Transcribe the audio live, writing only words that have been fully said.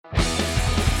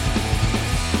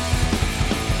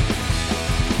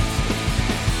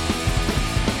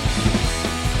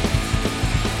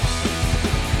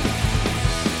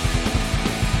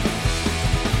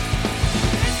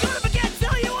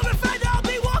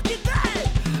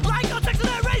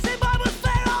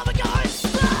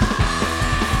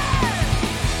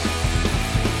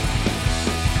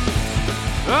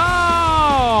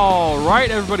right,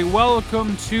 everybody,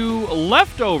 welcome to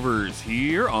Leftovers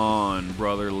here on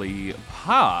Brotherly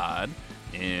Pod.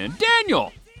 And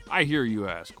Daniel, I hear you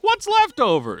ask, what's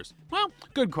leftovers? Well,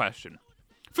 good question.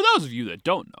 For those of you that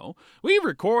don't know, we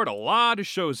record a lot of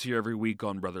shows here every week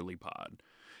on Brotherly Pod.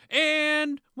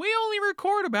 And we only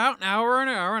record about an hour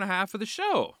and a half of the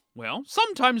show. Well,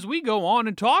 sometimes we go on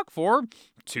and talk for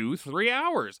 2-3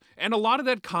 hours, and a lot of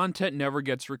that content never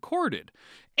gets recorded.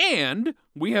 And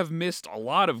we have missed a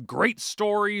lot of great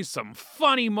stories, some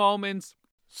funny moments,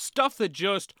 stuff that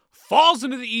just falls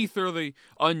into the ether of the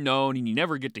unknown and you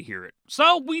never get to hear it.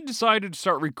 So we decided to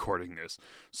start recording this.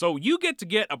 So you get to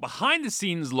get a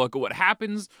behind-the-scenes look at what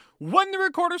happens when the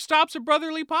recorder stops at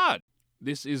Brotherly Pod.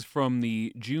 This is from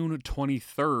the June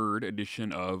 23rd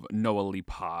edition of Noah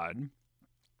Pod,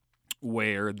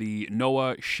 where the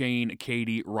Noah, Shane,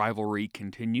 Katie rivalry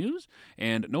continues,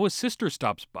 and Noah's sister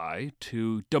stops by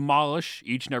to demolish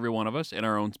each and every one of us in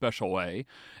our own special way,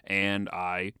 and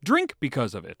I drink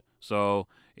because of it. So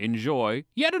enjoy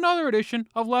yet another edition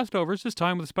of Leftovers, this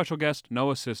time with special guest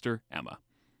Noah's sister, Emma.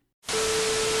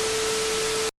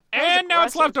 And now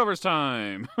it's Leftovers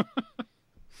time!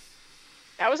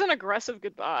 That was an aggressive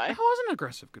goodbye. That was an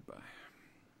aggressive goodbye.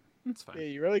 That's fine. Yeah,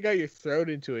 you really got your throat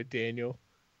into it, Daniel.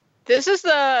 This is the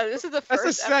first. That's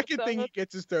the second episode. thing he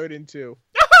gets his throat into.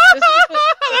 This is the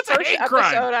That's a first hate episode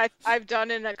crime. I've done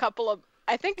in a couple of,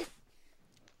 I think,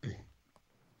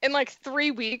 in like 3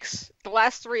 weeks. The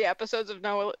last 3 episodes of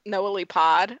Noah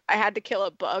Pod, I had to kill a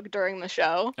bug during the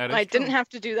show. That And is I didn't true. have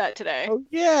to do that today. Oh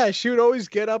yeah, she would always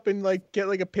get up and get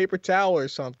like a paper towel or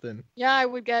something. Yeah, I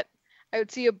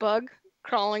would see a bug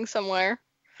crawling somewhere,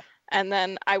 and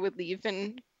then I would leave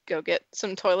and go get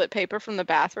some toilet paper from the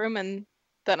bathroom, and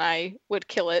then I would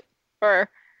kill it, or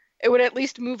it would at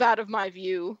least move out of my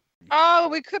view. Oh,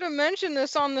 we could have mentioned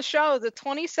this on the show. The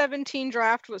 2017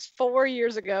 draft was 4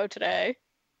 years ago today.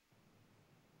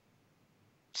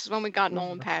 This is when we got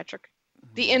Nolan Patrick.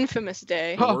 The infamous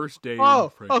day. The worst day in Oh,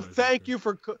 franchise thank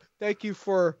history. you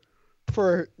for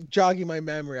jogging my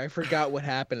memory. I forgot what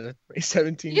happened in the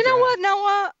 2017. You know draft. what,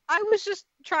 Noah? I was just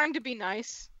trying to be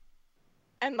nice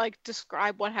and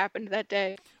describe what happened that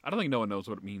day. I don't think no one knows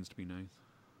what it means to be nice.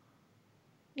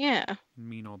 Yeah.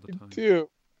 Mean all the time. Dude,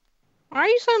 Why are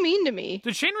you so mean to me?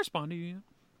 Did Shane respond to you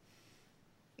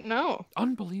yet? No.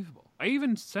 Unbelievable. I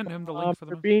even sent him the link for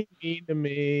the you're being mean to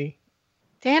me.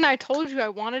 Dan, I told you I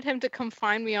wanted him to come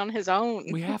find me on his own.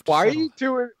 We have to Why are settle. you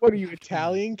doing? What are you,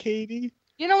 Italian, Katie?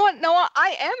 You know what, Noah?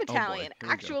 I am boy, Italian, here we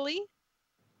go. actually.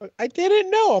 I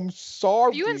didn't know. I'm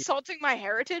sorry. Are you insulting my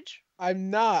heritage? I'm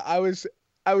not. I was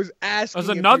asking. There's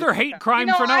if another you- hate crime You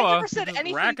know, for Noah. I never said Just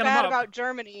anything racking 'em bad up. about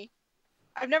Germany.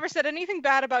 I've never said anything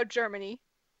bad about Germany,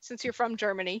 since you're from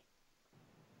Germany.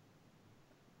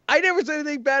 I never said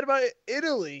anything bad about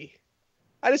Italy.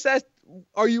 I just asked,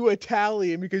 are you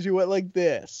Italian because you went like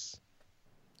this?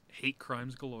 Hate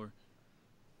crimes galore.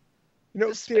 You know,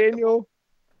 Despicable. Daniel.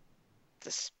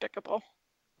 Despicable.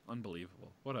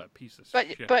 Unbelievable. What a piece of But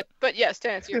shit. but yes, to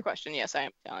answer your question, yes, I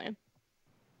am Italian.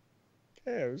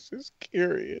 Yeah, I was just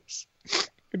curious.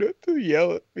 You don't have to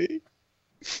yell at me.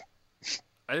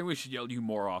 I think we should yell at you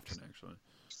more often, actually.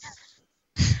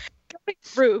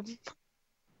 Rude.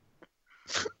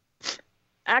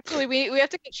 Actually, we have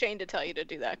to get Shane to tell you to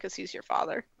do that because he's your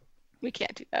father. We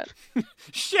can't do that.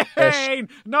 Shane!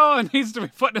 No one needs to be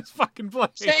put in his fucking place.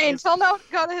 Shane, tell Noah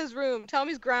to go to his room. Tell him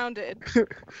he's grounded.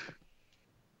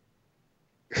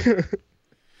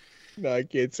 No, I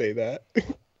can't say that.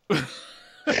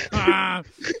 Ah,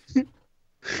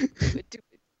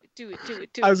 Do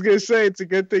it. I was gonna say it's a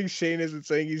good thing Shane isn't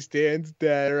saying he's Dan's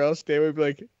dad, or else Dan would be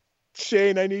like,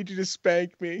 Shane, I need you to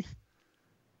spank me.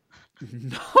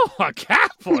 Noah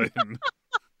Kaplan!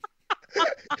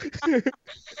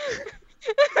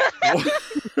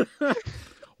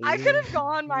 I could have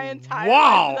gone my entire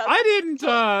Wow! life I didn't,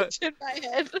 without in my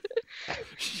head.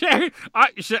 Shane!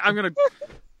 I'm gonna...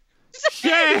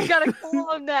 Shane! You gotta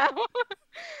call him now.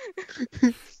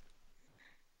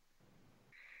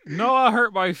 Noah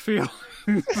hurt my feelings.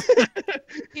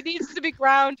 He needs to be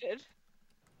grounded.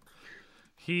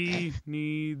 He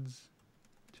needs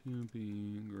to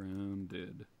be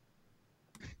grounded.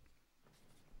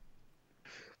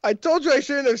 I told you I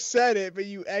shouldn't have said it, but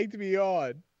you egged me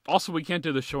on. Also, we can't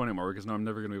do the show anymore because now I'm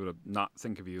never going to be able to not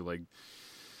think of you. Like,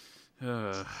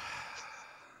 Not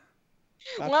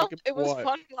Well, thinking it was what?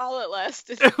 fun while it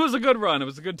lasted. it was a good run. It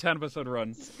was a good 10-episode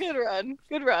run. Good run.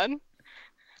 Good run.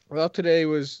 Well, today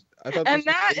was. I thought. And this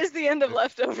was that is the end of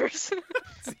Leftovers.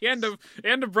 It's the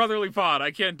end of Brotherly Pod.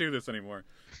 I can't do this anymore.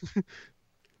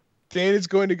 Dan is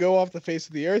going to go off the face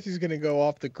of the earth. He's going to go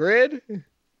off the grid.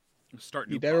 Start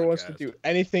new He never wants to podcast. do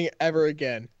anything ever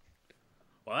again.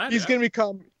 Well, He's gonna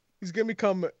become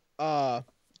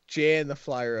Jan the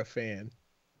Flyer a fan.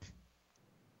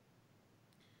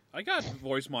 I got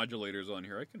voice modulators on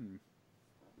here. I can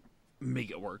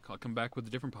make it work. I'll come back with a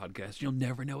different podcast. You'll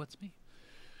never know it's me.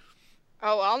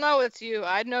 Oh, I'll know it's you.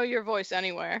 I'd know your voice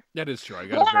anywhere. That is true. I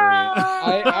got a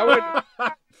very. I would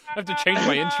I have to change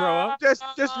my intro up. just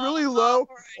really low.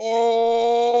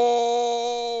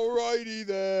 Alrighty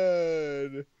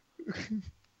then.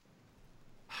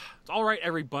 It's all right,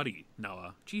 everybody.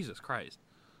 Noah, Jesus Christ.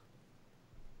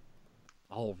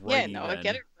 All Yeah, right. Noah,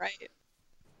 get it right.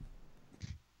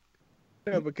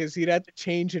 No, because he'd have to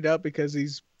change it up because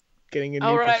he's getting a new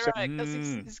Oh, right, persona. right. Because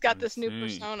he's got this new I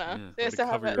see. persona. Yeah, So he has way to to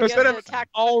have cover it. your He has Instead to of attack.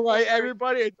 all right,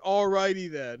 everybody, it's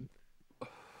alrighty then.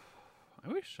 I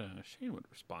wish Shane would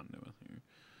respond to it here.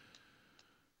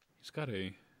 He's got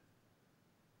a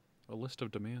list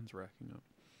of demands racking up.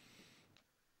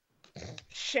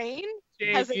 Shane?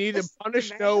 Jane, Has you a need to list of punish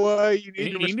demands? Noah. You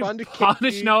need to respond to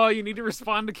punish Katie. Noah. You need to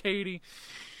respond to Katie.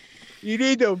 You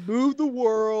need to move the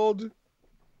world.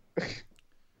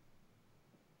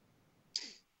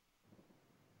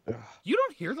 You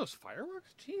don't hear those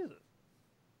fireworks? Jesus.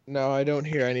 No, I don't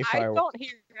hear any I fireworks. don't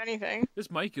hear anything. This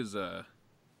mic is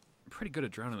pretty good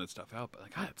at drowning that stuff out, but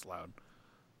God, it's loud.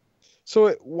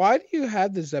 So why do you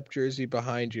have the Zep jersey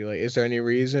behind you? Like, is there any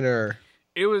reason or?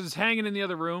 It was hanging in the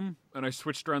other room, and I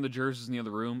switched around the jerseys in the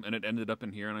other room, and it ended up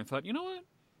in here. And I thought, you know what?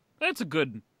 That's a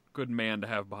good man to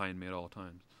have behind me at all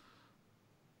times.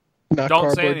 Not Don't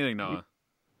say cardboard? anything, Noah.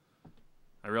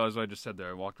 I realized what I just said there.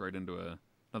 I walked right into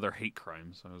another hate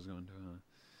crime, so I was going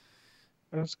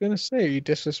to. I was gonna say, are you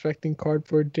disrespecting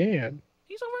Cardboard Dan?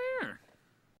 He's over here.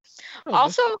 Oh,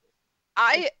 Also,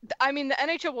 I mean, the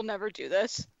NHL will never do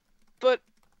this, but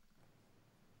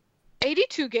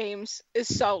 82 games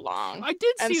is so long. I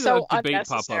did and see so that debate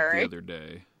pop up the unnecessary. other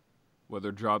day.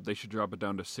 Whether they should drop it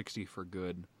down to 60 for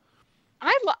good.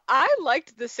 I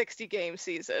liked the 60 game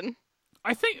season.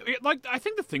 I think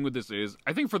the thing with this is,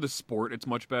 I think for the sport it's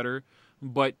much better,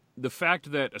 but the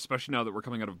fact that, especially now that we're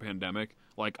coming out of a pandemic,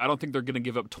 like I don't think they're going to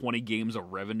give up 20 games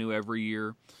of revenue every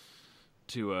year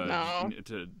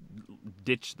to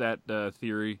ditch that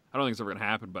theory. I don't think it's ever going to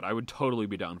happen, but I would totally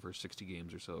be down for 60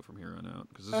 games or so from here on out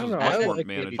because this I is don't know, much I more like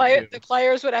manageable. 82. The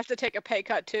players would have to take a pay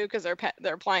cut too because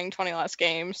they're playing 20 less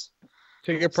games.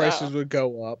 Ticket prices would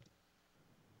go up.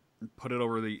 Put it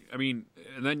over and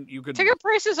then you could. Ticket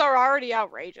prices are already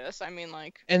outrageous. I mean,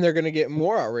 like, And they're gonna get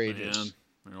more outrageous. Man,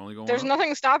 they're only going there's up.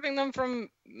 nothing stopping them from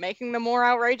making them more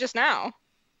outrageous now.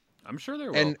 I'm sure they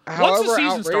will. And Once however the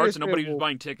season starts outrageous and nobody's it will-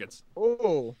 buying tickets,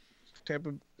 Oh,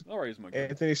 Tampa. I'll raise my gun.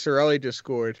 Anthony Cirelli just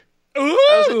scored.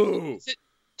 Ooh! Is it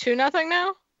 2-0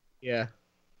 now? Yeah.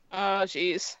 Oh,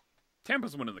 jeez.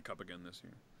 Tampa's winning the cup again this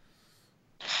year.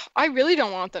 I really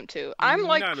don't want them to. I'm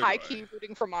like Neither do high I. key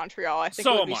rooting for Montreal. I think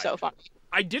So it would am be I. so fun.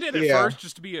 I did it at Yeah. first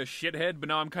just to be a shithead, but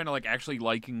now I'm kind of like actually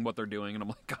liking what they're doing, and I'm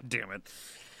like, God damn it.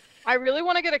 I really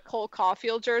want to get a Cole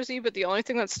Caulfield jersey, but the only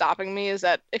thing that's stopping me is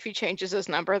that if he changes his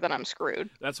number, then I'm screwed.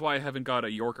 That's why I haven't got a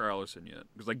York or Allison yet,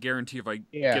 because I guarantee if I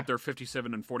Yeah. get their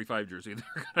 57 and 45 jersey,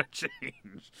 they're gonna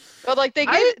change. But like they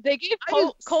gave I Cole,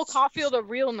 didn't- Cole Caulfield a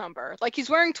real number. Like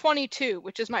he's wearing 22,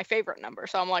 which is my favorite number.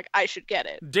 So I'm like, I should get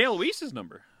it. Dale Weiss's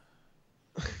number.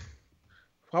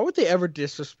 Why would they ever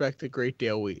disrespect the great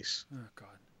Dale Weiss? Oh God.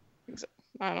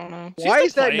 I don't know. Is he Why still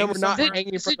is that playing number not somewhere?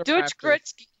 hanging Is from it the Dutch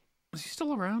rafters? Gretzky? Is he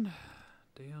still around?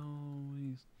 Dale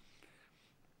Weiss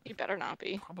He better not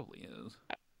be. probably is.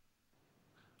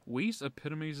 Weiss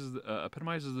epitomizes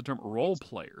the term role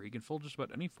player. He can fill just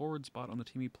about any forward spot on the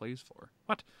team he plays for.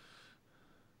 What?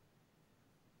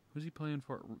 Who's he playing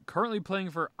for? Currently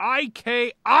playing for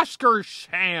IK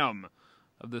Oskarshamn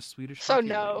of the Swedish So Hockey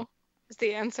no League. is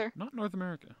the answer. Not North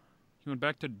America. He went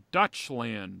back to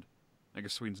Dutchland. I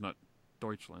guess Sweden's not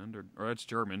Deutschland, or that's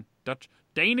German.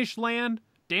 Danish land?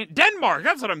 Denmark!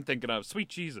 That's what I'm thinking of. Sweet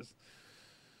Jesus.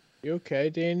 You okay,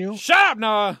 Daniel? Shut up,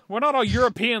 Noah! We're not all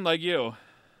European like you.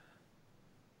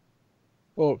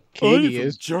 Well, Katie I'm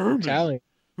is German. Italian.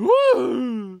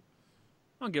 Woo!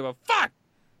 I don't give a fuck.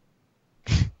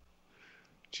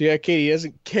 Yeah, Katie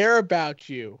doesn't care about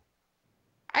you.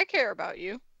 I care about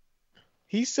you.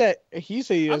 He said he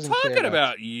I'm doesn't care talking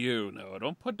about about you, Noah.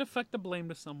 Don't deflect the blame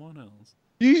to someone else.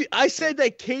 you. I said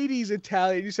that Katie's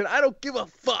Italian. You said I don't give a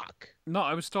fuck. No,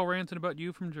 I was still ranting about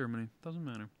you from Germany. Doesn't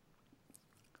matter.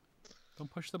 Don't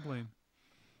push the blame.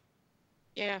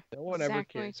 Yeah. No one ever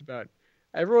Exactly. cares about.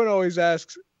 Everyone always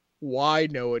asks why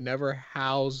Noah, never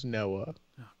how's Noah.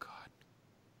 Oh, God.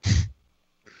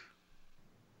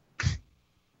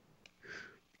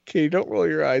 Katie, don't roll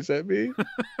your eyes at me.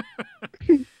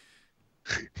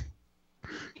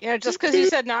 You know, just because you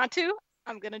said not to,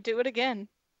 I'm gonna do it again.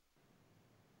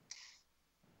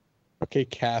 Okay,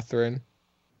 Catherine.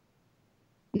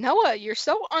 Noah, you're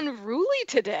so unruly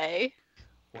today.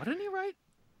 What didn't he write?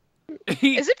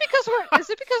 Is it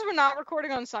because we're not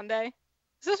recording on Sunday?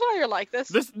 Is this why you're like this?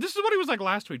 This is what he was like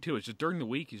last week too. It's just during the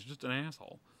week he's just an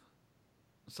asshole.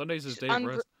 Sunday's his day of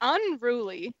rest.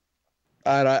 Unruly.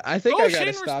 I think Oh, I gotta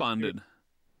Shane stop. responded.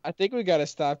 I think we gotta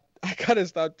stop. I gotta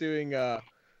stop doing. What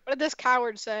did this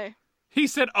coward say? He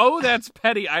said, "Oh, that's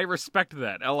petty. I respect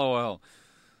that." LOL.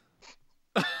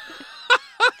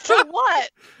 To what?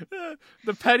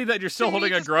 The petty that you're still To me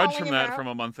holding a just grudge calling from him that out? from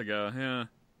a month ago. Yeah.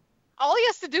 All he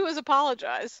has to do is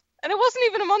apologize. And it wasn't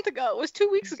even a month ago. It was 2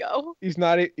 weeks ago. He's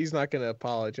not gonna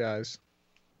apologize.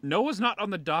 Noah's not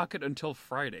on the docket until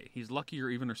Friday. He's lucky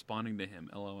you're even responding to him.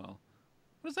 LOL.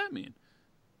 What does that mean?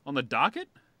 On the docket?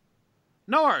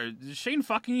 No, is Shane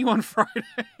fucking you on Friday?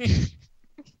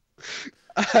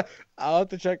 I'll have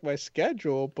to check my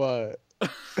schedule, but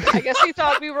I guess he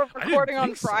thought we were didn't recording on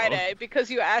think so. Friday because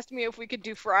you asked me if we could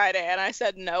do Friday, and I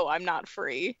said no, I'm not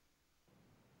free.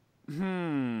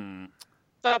 So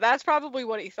that's probably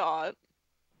what he thought.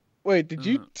 wait, did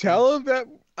you tell him that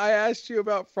I asked you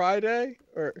about Friday?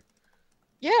 Or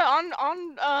Yeah,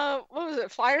 on what was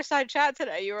it, Fireside Chat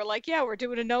today, you were like, yeah, we're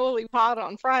doing a Noah Lee pod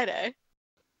on Friday.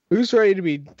 who's ready to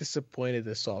be disappointed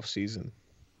this off season?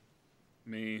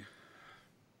 Me.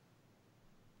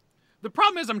 The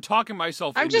problem is I'm talking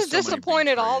myself I'm into just so many big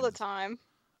disappointed all the trades. time.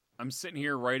 I'm sitting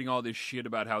here writing all this shit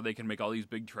about how they can make all these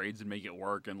big trades and make it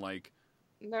work, and like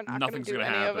They're not nothing's going to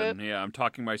do gonna any of it. happen. Yeah, I'm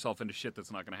talking myself into shit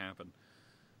that's not gonna happen.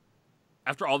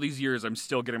 After all these years, I'm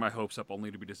still getting my hopes up,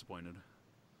 only to be disappointed.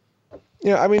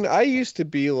 Yeah, I mean, I used to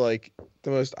be like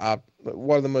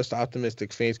one of the most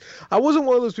optimistic fans. I wasn't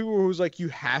one of those people who was like, you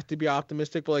have to be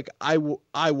optimistic, but like I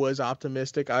was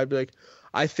optimistic. I'd be like,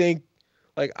 I think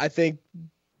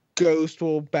Ghost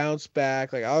will bounce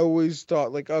back. Like I always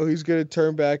thought, like, oh, he's gonna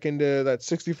turn back into that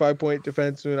 65-point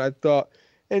defenseman. I thought,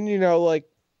 and you know, like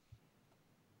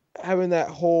having that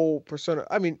whole persona.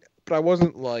 I mean, but I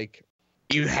wasn't like,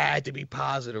 you had to be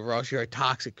positive or else you're a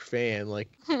toxic fan. Like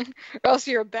Or else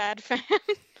you're a bad fan.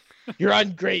 you're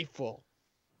ungrateful.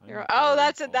 Oh,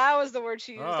 that's it. That was the word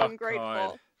she used. Oh, Ungrateful.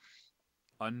 God.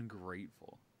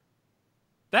 Ungrateful.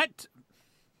 That.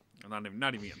 Not even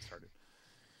getting started.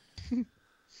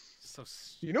 So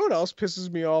You know what else pisses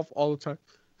me off all the time?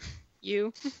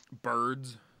 You.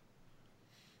 birds.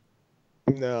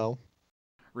 No.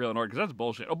 Real annoyed because that's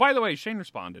bullshit. Oh, by the way, Shane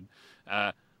responded.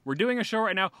 We're doing a show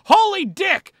right now. Holy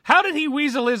dick! How did he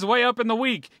weasel his way up in the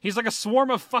week? He's like a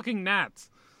swarm of fucking gnats.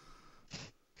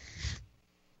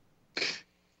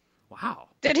 Wow.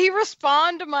 Did he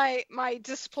respond to my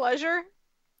displeasure?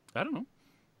 I don't know.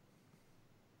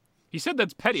 He said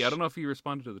that's petty. I don't know if he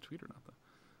responded to the tweet or not, though.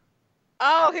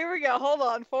 Oh, here we go. Hold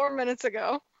on. 4 minutes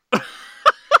ago.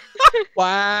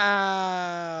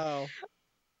 Wow.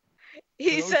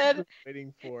 He What said, was I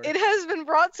waiting for? it has been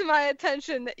brought to my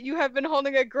attention that you have been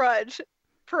holding a grudge,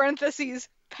 parentheses,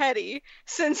 petty,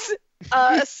 since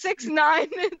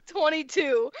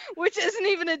 6/9/22, which isn't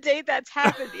even a date that's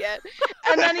happened yet.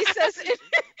 And then he says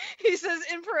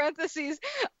in parentheses,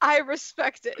 I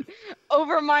respect it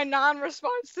over my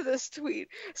non-response to this tweet.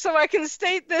 So I can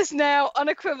state this now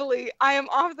unequivocally. I am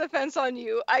off the fence on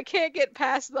you. I can't get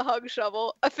past the hug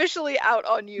shovel. Officially out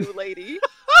on you, lady.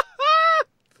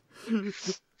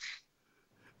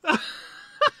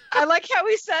 I like how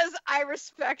he says, I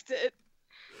respect it.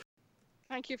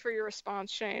 Thank you for your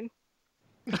response, Shane.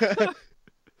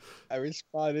 I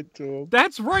responded to him.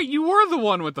 That's right. You were the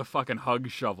one with the fucking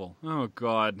hug shovel. Oh,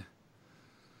 God.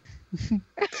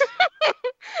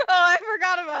 Oh, I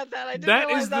forgot about that. I didn't That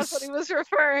realize is that's what he was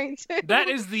referring to. That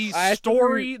is the I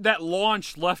story that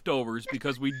launched Leftovers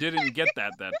because we didn't get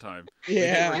that time. We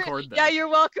Yeah. didn't record that. Yeah, you're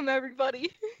welcome,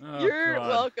 everybody. Oh, You're God.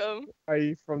 welcome. Are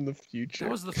you from the future?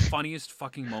 That was the funniest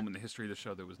fucking moment in the history of the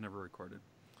show that was never recorded.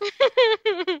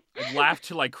 I laughed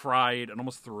till I cried and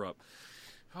almost threw up.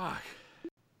 Fuck.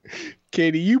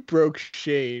 Katie, you broke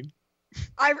Shane.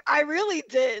 I really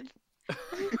did.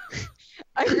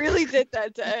 I really did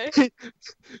that day.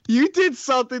 You did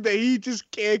something that he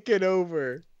just can't get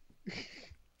over.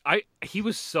 He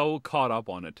was so caught up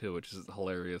on it too, which is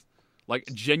hilarious. Like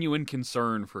genuine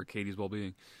concern for Katie's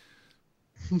well-being.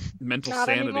 Mental Not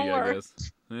sanity, anymore. I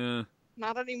guess. Yeah.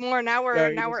 Not anymore. Now Yeah, we're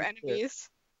he doesn't care. enemies.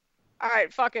 All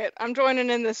right, fuck it. I'm joining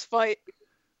in this fight.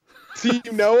 Team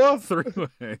Noah?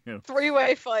 Three-way.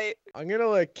 Three-way fight. I'm gonna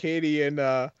let Katie and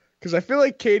because I feel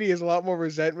like Katie has a lot more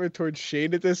resentment towards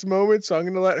Shane at this moment, so I'm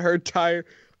gonna let her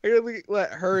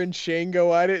and Shane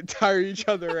go at it, tire each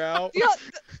other out. Yeah,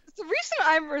 The reason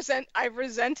I'm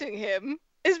resenting him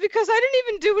is because I didn't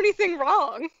even do anything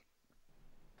wrong.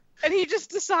 And he just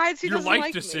decides he Your doesn't life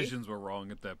like me. decisions were wrong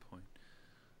at that point.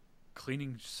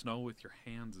 Cleaning snow with your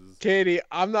hands is... Katie,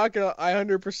 I'm not gonna. I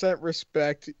 100%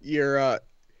 respect your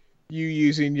you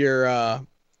using your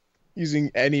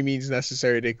using any means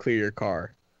necessary to clear your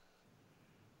car.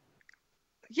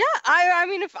 Yeah, I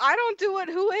mean, if I don't do it,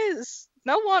 who is?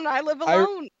 No one. I live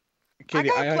alone.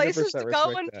 Katie, I got places 100% to go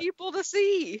respect and that. people to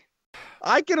see.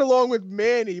 I get along with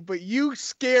Manny, but you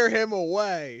scare him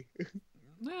away.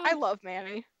 I love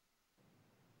Manny.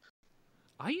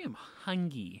 I am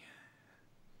hungry.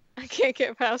 I can't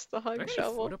get past the Do I hug got any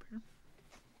shovel. food up here?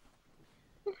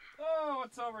 Oh,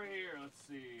 what's over here? Let's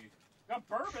see. Got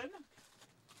bourbon.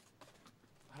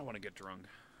 I don't want to get drunk.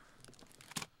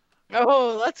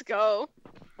 Oh, let's go.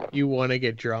 You want to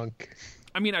get drunk.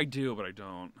 I mean, I do, but I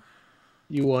don't.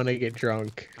 You want to get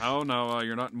drunk. Oh, no,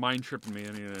 you're not mind tripping me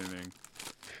anything.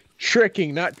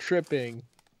 Tricking, not tripping.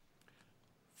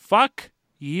 Fuck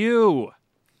you.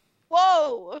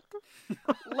 Whoa!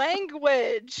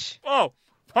 Language. Oh,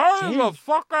 pay Damn. the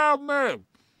fuck out of me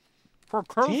for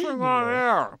cursing Damn, on you.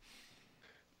 air.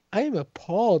 I am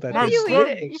appalled at What are this. you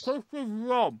eating? This is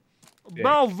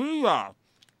Belvia.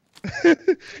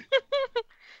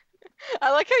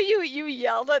 I like how you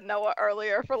yelled at Noah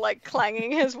earlier for like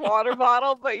clanging his water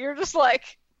bottle, but you're just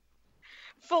like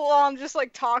full on just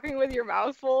like talking with your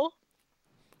mouth full.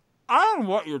 I don't know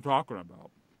what you're talking about.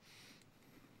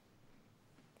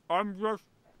 I'm just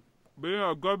being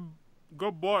a good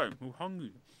boy who's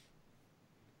hungry.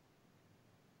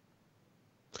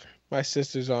 My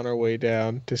sister's on her way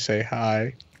down to say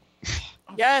hi.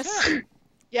 Oh, Yes. shit.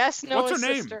 Yes, Noah's What's her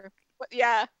name? sister.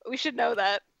 Yeah, we should know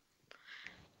that.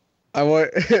 I want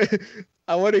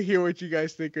I want to hear what you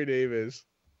guys think her name is.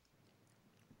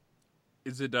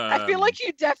 Is it? I feel like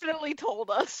you definitely told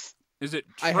us. Is it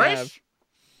I Trish? have.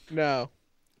 No.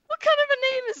 What kind of a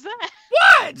name is that?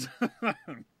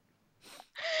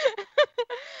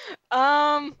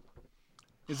 What?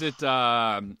 Is it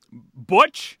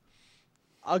Butch?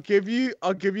 I'll give you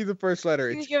the first letter.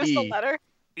 Can you It's give us E. the letter?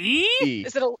 E? E.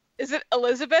 Is it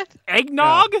Elizabeth?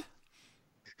 Eggnog?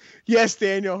 Yes,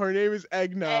 Daniel. Her name is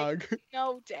Eggnog.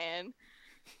 No, Dan.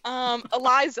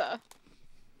 Eliza.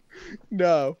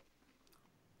 No.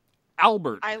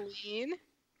 Albert. Eileen.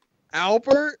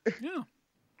 Albert? Yeah.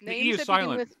 The Names E is that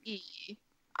silent. begin with E.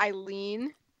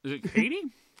 Eileen. Is it Katie?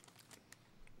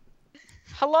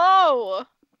 Hello.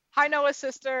 Hi, Noah's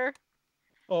sister.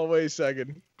 Oh, wait a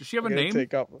second. Does she have a I gotta name?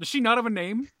 take up. Does she not have a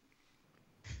name?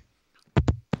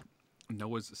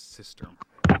 Noah's sister.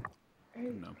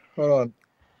 No. Hold on.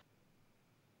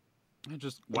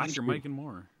 Just whack your mic and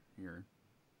more here.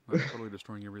 I'm totally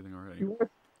destroying everything already. You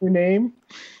want your name?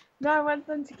 No, I want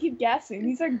them to keep guessing.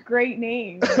 These are great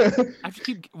names. I have to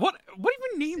keep. What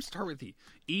even names start with E?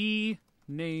 E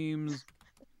names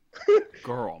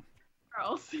girl.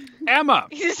 Girls. Emma.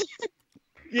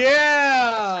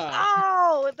 Yeah.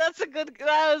 Oh, that was a good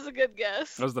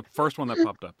guess. That was the first one that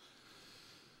popped up.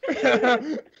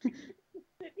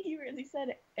 He really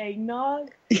said eggnog.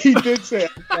 He did say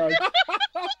Eggnog.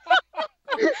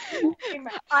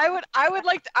 I would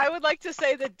like to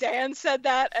say that Dan said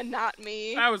that and not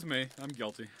me. That was me. I'm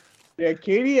guilty. Yeah,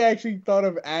 Katie actually thought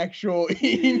of actual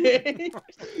E names.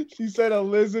 She said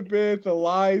Elizabeth,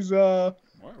 Eliza.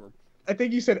 Whatever. I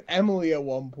think you said Emily at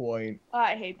one point. Oh,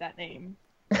 I hate that name.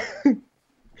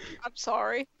 I'm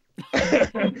sorry.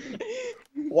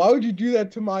 Why would you do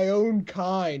that to my own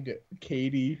kind,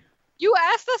 Katie? You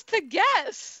asked us to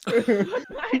guess.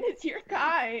 Mine is your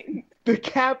kind. The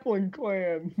Kaplan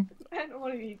clan. I don't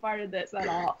want to be part of this at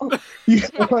all. You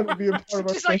don't want to be a part of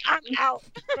our She's like, I'm out.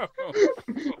 I'd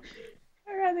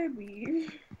rather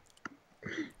leave.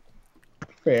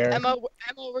 fair. Emma,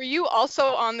 were you also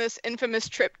on this infamous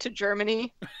trip to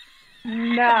Germany?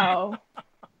 No.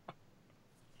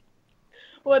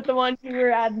 What, the one you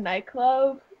were at a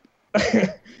nightclub?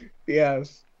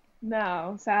 Yes.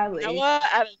 No, sadly. Noah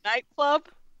at a nightclub?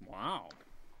 Wow.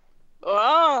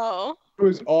 Oh. It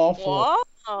was awful.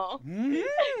 Wow.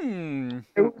 Mm.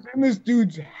 It was in this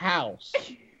dude's house.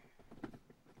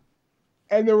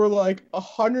 And there were like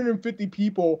 150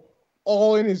 people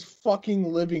all in his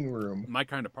fucking living room. My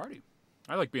kind of party.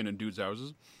 I like being in dudes'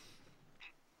 houses.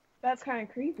 That's kind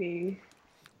of creepy.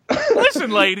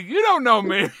 Listen, lady, you don't know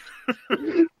me.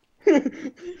 Does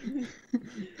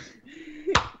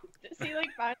he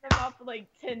like find them off of, like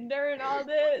Tinder and all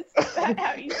this? Is that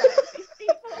how you find these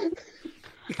people?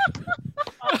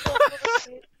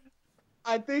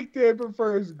 I think Dan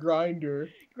prefers Grinder.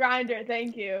 Grinder,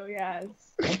 thank you. Yes.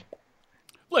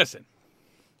 Listen.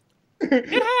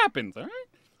 It happens, all right?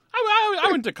 I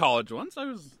went to college once. I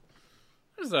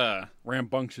was a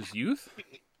rambunctious youth.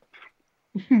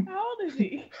 How old is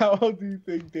he? How old do you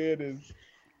think Dan is?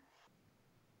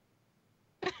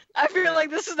 I feel like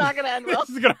this is not gonna end well. This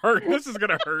is gonna hurt. This is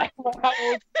gonna hurt. How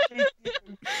old do you think he is?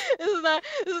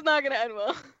 This is not gonna end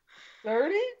well.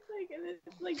 30?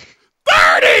 It's like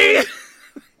 30!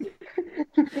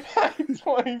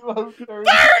 20 plus 30.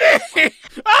 30!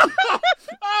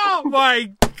 Oh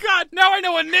my god! Now I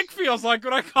know what Nick feels like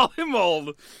when I call him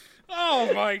old.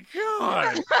 Oh my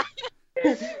god!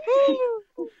 Nick.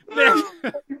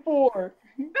 24.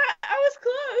 I was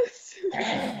close.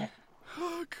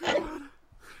 Oh god!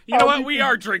 You know what? We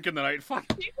are drinking tonight. Fuck.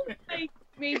 Like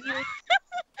maybe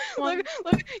Look,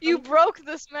 you broke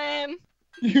this man.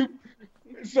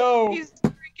 So He's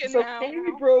drinking now.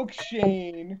 Katie broke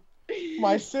Shane.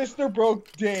 My sister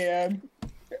broke Dan.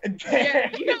 And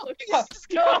Dan. Yeah, you just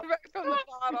going right from the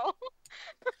bottle.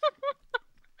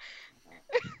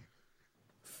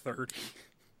 30.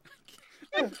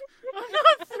 I'm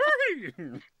not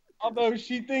 30. Although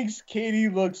she thinks Katie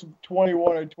looks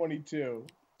 21 or 22.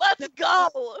 Let's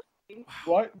go.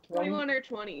 What? 21 or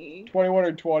 20. 21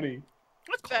 or 20.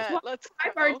 That's close. Bet, let's My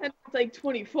go. bartender's like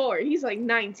 24. He's like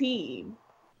 19.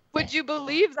 Would you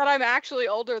believe that I'm actually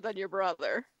older than your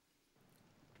brother?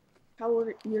 How old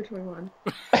are you? You're 21.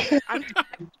 I'm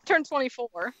turned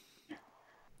 24.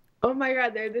 Oh my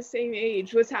god, they're the same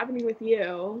age. What's happening with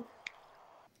you?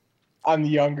 I'm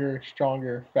younger,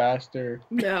 stronger, faster,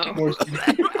 No. more.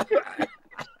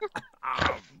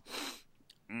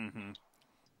 Mm-hmm.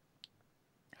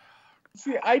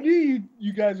 See, I knew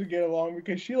you guys would get along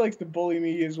because she likes to bully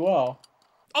me as well.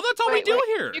 Oh, that's all Wait, we do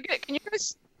wait, here.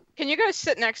 Can you guys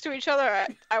sit next to each other?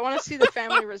 I want to see the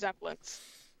family resemblance.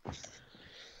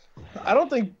 I don't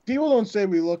think people don't say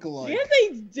we look alike. Yeah,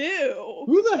 they do.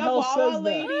 Who the That hell Wawa says that?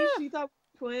 lady, she thought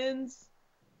we were twins.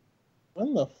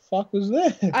 When the fuck was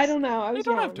this? I don't know. I You was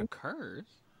don't young. have to curse.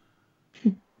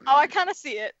 Oh, I kind of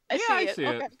see it. Yeah, I see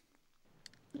it. Okay.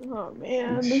 Oh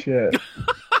man. Shit.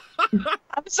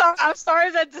 I'm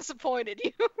sorry that disappointed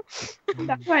you.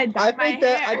 That's why I I dyed my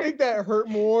hair. think that hurt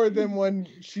more than when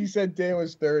she said Dan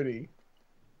was 30.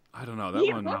 I don't know that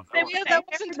He one. looks No. like Yeah, the that hair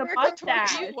wasn't the directed towards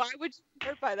mustache. you. Why would you be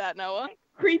hurt by that, Noah?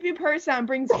 Creepy person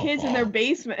brings kids in their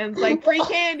basement and it's like free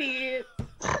candy.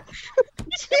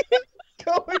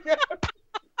 Going out.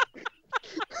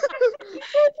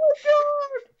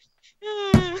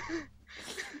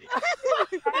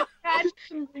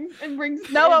 and brings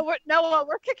Noah,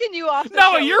 we're kicking you off. The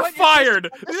Noah, show. you're What, fired.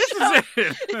 you're This is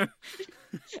it.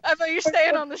 I thought you're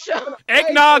staying on the show.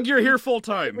 Eggnog, you're here full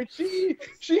time. But she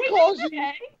Wait, calls he's you.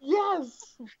 gay?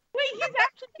 Yes. Wait, he's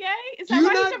actually gay? Is Do that you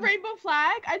why not- he's a rainbow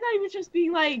flag? I thought he was just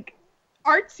being like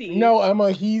artsy. No,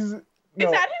 Emma. He's. No.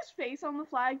 Is that his face on the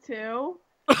flag too?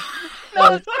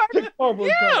 No, it's Cardboard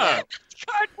Yeah.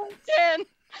 cardboard 10.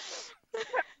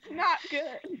 Not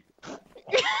good.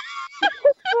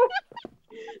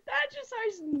 That just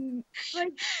starts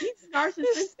like he's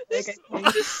narcissistic. I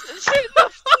think. Just shooting the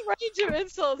full range of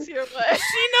insults your way.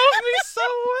 She knows me so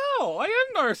well. I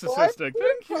am narcissistic.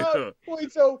 Thank you.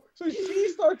 Wait, so she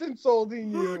starts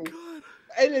insulting Oh you, god.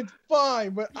 and it's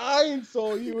fine, but I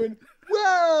insult you, and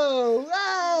whoa,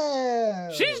 ah!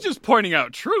 She's just pointing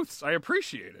out truths. I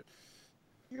appreciate it.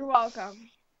 You're welcome.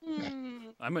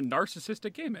 I'm a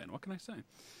narcissistic gay man. What can I say?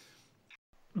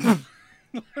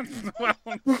 Well,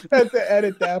 had to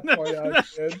edit that part out.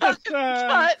 Kid.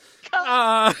 Cut.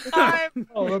 Time.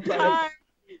 Oh, that's all right. Time.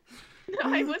 No,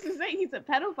 I wasn't saying he's a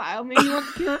pedophile. Maybe you want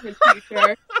to kill him in the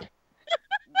future.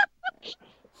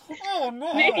 oh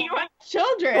no. Maybe you want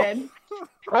children.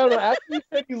 I don't know. After you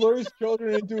said he lures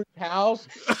children into his house,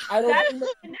 I don't. That's Know.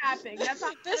 kidnapping. That's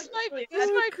not This might be that's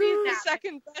the kidnapping.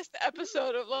 second best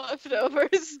episode of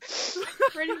Leftovers.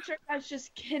 Pretty sure that's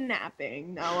just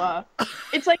kidnapping, Noah.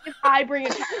 It's like if I bring a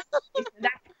cat to the basement,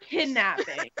 that's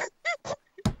kidnapping.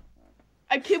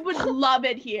 A kid would love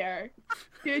it here.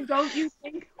 Dude, don't you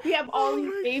think we have all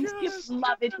these games? Kids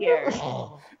love it here.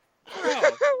 Oh. Bro,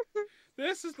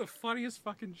 this is the funniest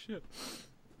fucking shit.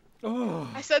 Oh.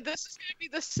 I said this is going to be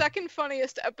the second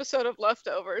funniest episode of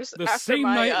Leftovers. The after same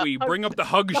my, night we bring up the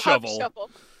hug the shovel.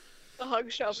 The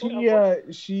hug shovel.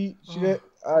 She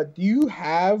do you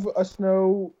have a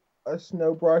snow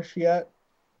brush yet?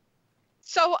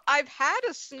 So I've had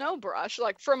a snow brush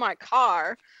like for my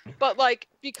car, but like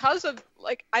because of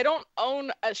like I don't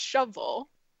own a shovel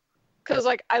because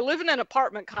like I live in an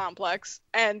apartment complex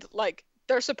and like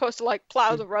they're supposed to like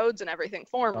plow the roads and everything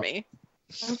for me.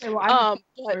 Okay, well,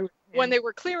 But when they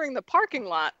were clearing the parking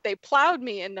lot, they plowed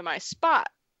me into my spot,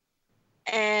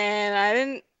 and I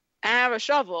didn't have a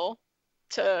shovel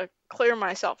to clear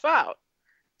myself out.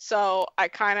 So I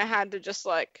kind of had to just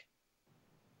like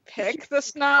pick the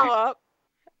snow up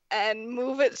and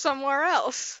move it somewhere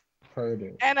else. Heard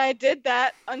it. And I did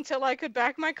that until I could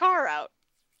back my car out.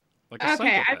 Like a Okay,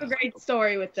 I have a psychopath. great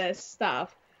story with this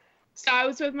stuff. So I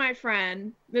was with my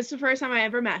friend. This is the first time I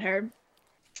ever met her.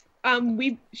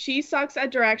 She sucks at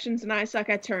directions and I suck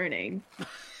at turning.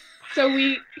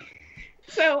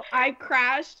 So I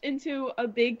crashed into a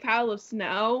big pile of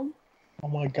snow. Oh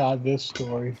my god, this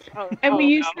story. And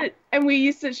we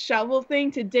used to shovel thing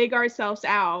to dig ourselves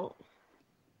out.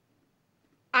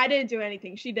 I didn't do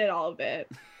anything. She did all of it.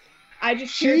 I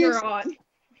just cheered her on.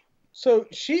 So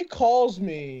she calls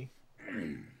me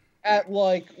at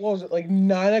like, what was it, like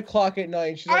 9 o'clock at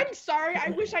night. She's like, I'm sorry. I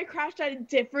wish I crashed at a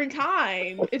different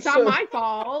time. It's not my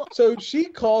fault. So she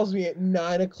calls me at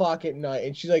 9 o'clock at night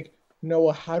and she's like,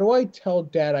 Noah, how do I tell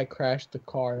Dad I crashed the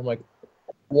car? And I'm like,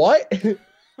 what?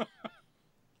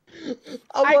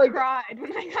 I cried.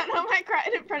 When I got home, I cried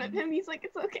in front of him. He's like,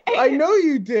 it's okay. I know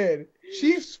you did.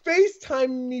 She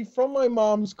FaceTimed me from my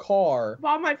mom's car.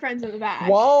 While my friend's in the back.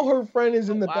 While her friend is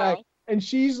in the wow. back. And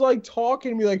she's like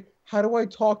talking to me like, how do I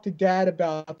talk to Dad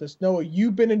about this? Noah,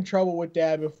 you've been in trouble with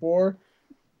Dad before.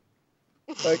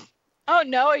 Like, Oh,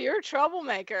 Noah, you're a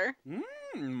troublemaker.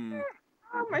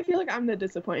 I feel like I'm the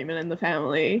disappointment in the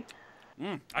family.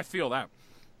 I feel that.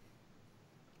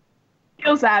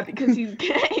 Feel sad because he's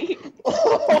gay.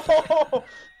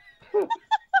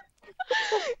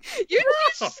 You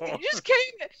just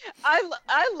came.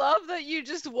 I love that you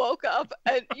just woke up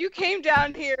and you came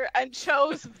down here and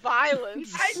chose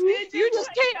violence. I did. You just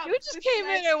came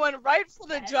in and went right for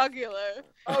the jugular.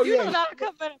 Oh, You yeah. did not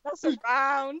come in and mess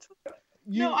around.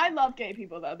 No, I love gay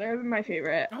people though. They're my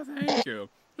favorite. Oh, thank you.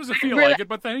 Doesn't feel Really- like it,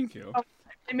 but thank you.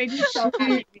 It makes me so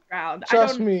happy to be proud.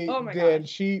 Trust me, oh my Dan, gosh.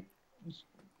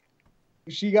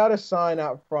 she got a sign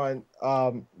out front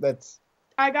that's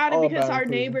I got all it because about our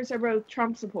inclusion. neighbors are both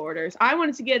Trump supporters. I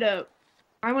wanted to get a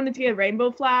rainbow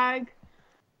flag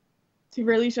to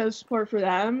really show support for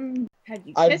them. Had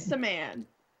you kissed a man?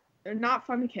 They're not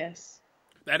fun to kiss.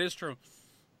 That is true.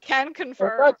 Can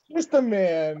confirm. not just a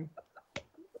man.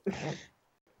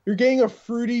 You're getting a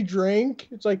fruity drink.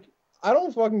 It's like, I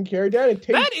don't fucking care, Dad. It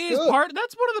tastes That is good.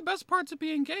 that's one of the best parts of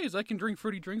being gay is I can drink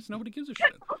fruity drinks and nobody gives a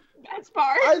shit. Best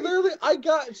part.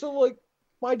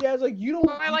 My dad's like, you don't.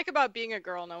 What I like about being a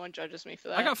girl, no one judges me for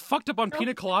that. I got fucked up on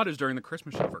pina coladas during the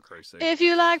Christmas show, for Christ's sake. If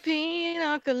you like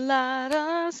pina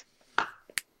coladas,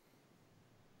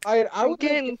 I I'm was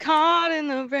getting caught in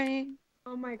the rain.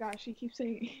 Oh my gosh, she keeps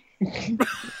saying.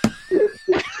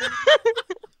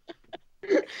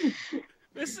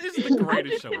 This is the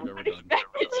greatest show we've ever done.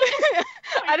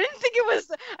 I didn't think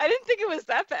it was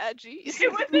that bad. Jeez.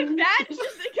 It wasn't bad. It's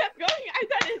just it kept going. I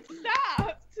thought it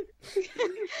stopped.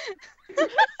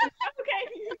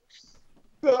 Okay.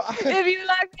 So If you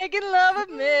like making love at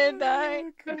midnight.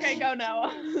 Okay, go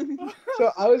Noah.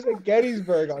 So I was at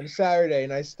Gettysburg on Saturday,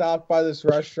 and I stopped by this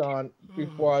restaurant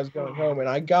before I was going home, and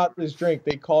I got this drink.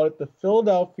 They called it the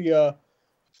Philadelphia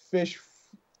Fish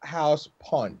House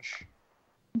Punch.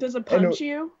 Does it punch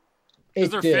you? Is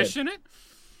there fish in it?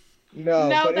 No,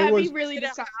 No, but that'd it was. be really Is it a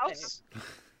disgusting. house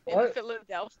in What?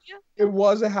 Philadelphia? It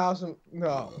was a house.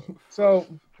 No, so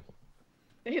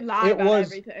They lie It about was-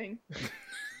 everything.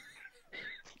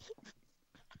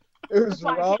 it was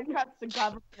Why rum. can't trust the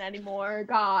government anymore?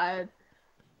 God.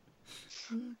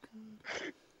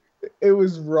 It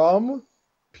was rum,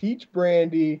 peach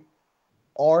brandy,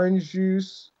 orange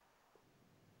juice,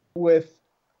 with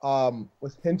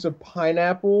hints of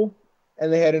pineapple,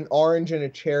 and they had an orange and a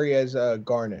cherry as a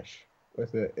garnish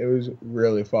with it. It was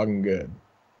really fucking good.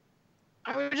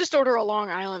 I would just order a Long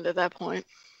Island at that point.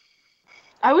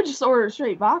 I would just order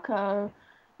straight vodka.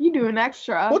 You do an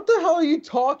extra. What the hell are you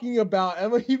talking about,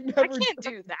 Emma? You've I never. can't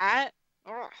do that.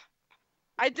 Ugh.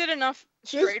 I did enough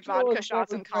This straight girl vodka is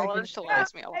shots in never drinking. college to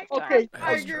last me a lifetime. Okay.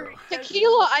 That's true.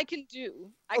 Tequila I can do.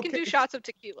 I can Okay. do shots of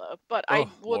tequila, but I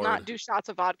Oh, will Lord. not do shots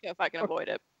of vodka if I can avoid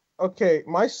it. Okay,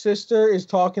 my sister is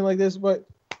talking like this, but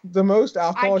the most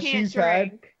alcohol I can't she's had,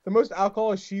 drink. the most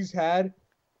alcohol she's had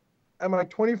at my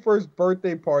 21st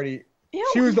birthday party. Ew,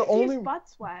 She was the his only- butt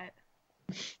sweat.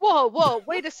 Whoa,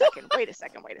 wait a second.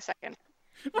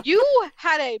 You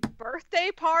had a birthday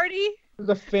party It was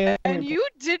a family. and you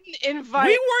didn't invite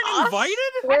We weren't us? invited?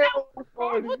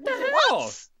 party. What the What? hell?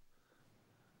 Is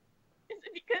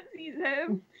it because he's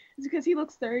him? Is it because he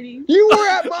looks 30? You were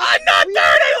at my. I'm not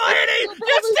 30, lady!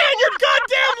 You stay in your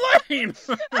goddamn lane!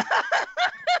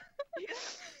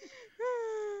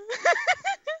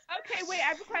 Okay, wait, I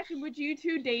have a question. Would you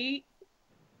two date?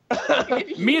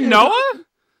 Me and Noah?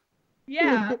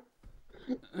 Yeah.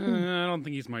 I don't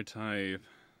think he's my type.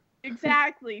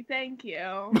 Exactly. Thank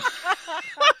you.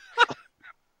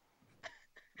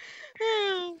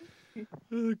 Oh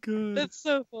god. That's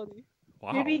so funny.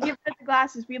 Wow. Maybe get rid of the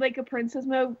glasses. Be like a princess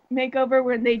makeover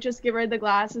where they just get rid of the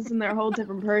glasses and they're a whole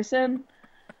different person.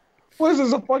 What is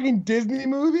this, a fucking Disney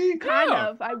movie? Kind Yeah.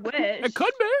 of. I wish. It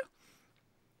could be.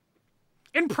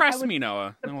 Impress me,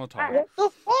 Noah. Then we'll talk. What the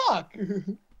fuck?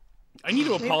 I need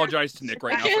to apologize to Nick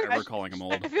right now for ever calling him I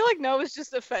old. feel like Noah's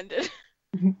just offended.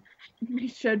 We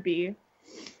should be.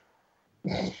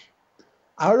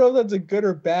 I don't know if that's a good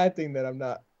or bad thing that I'm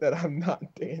not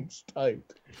Dan's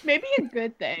type. Maybe a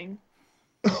good thing.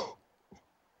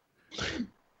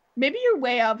 Maybe you're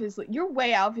way out of his league. You're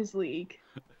way out of his league.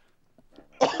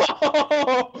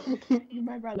 You're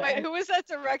my brother. Wait, who is that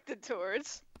directed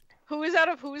towards? Who is out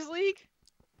of whose league?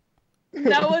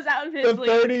 Noah's out of his The league.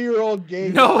 30-year-old gay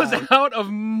Noah's guy. out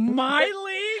of my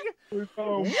league?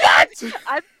 Oh, What?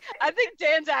 I think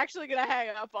Dan's actually gonna hang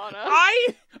up on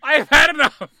us. I've had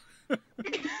enough.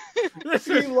 This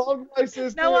he is, loved my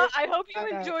sister. Noah, I hope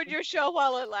you enjoyed your show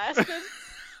while it lasted. Well,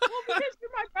 because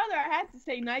you're my brother, I had to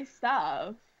say nice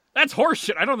stuff. that's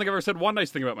horseshit. I don't think I've ever said one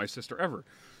nice thing about my sister ever.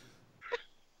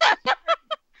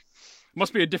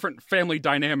 Must be a different family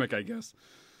dynamic, I guess.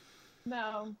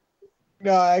 No.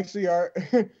 No, actually,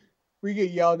 we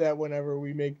get yelled at whenever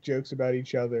we make jokes about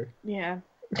each other. Yeah.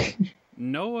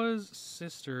 Noah's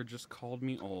sister just called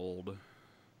me old.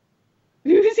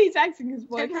 Who's he texting his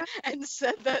boyfriend? And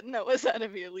said that Noah's out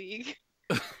of your league.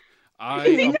 I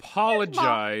Is he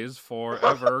apologize for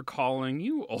ever calling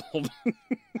you old. Wait,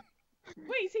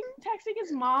 is he texting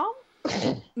his mom?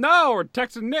 No, we're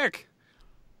texting Nick.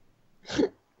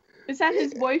 Is that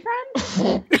his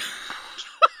boyfriend?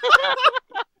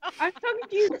 I'm so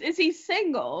confused. Is he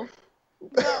single?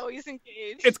 No, he's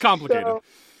engaged. It's complicated. So-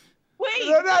 Wait,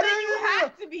 No, no, then no, you no,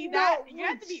 have to be that. no. You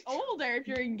have to be older if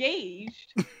you're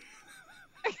engaged.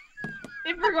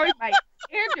 If we're going by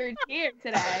standards here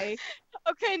today.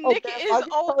 Okay, Nick Okay, is I'll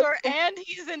just older tell you- and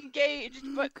he's engaged,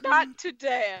 but not to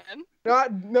Dan.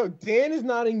 No, Dan is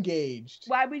not engaged.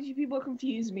 Why would you people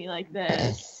confuse me like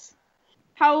this?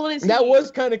 How old is And that he?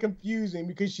 was kind of confusing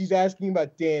because she's asking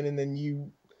about Dan, and then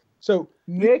you. So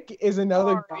Nick is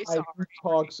another Sorry, guy sorry.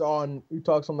 who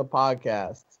talks on the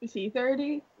podcast. Is he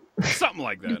 30? Something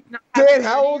like that. Not Dan,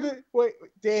 how 30. old is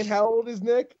Dan? How old is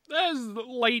Nick? That is the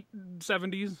late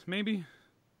 70s, maybe.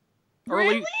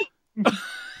 Early. Really?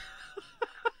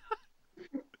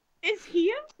 Is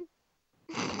he?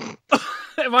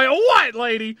 Am I a what,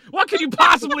 lady? What could you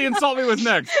possibly insult me with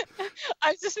next?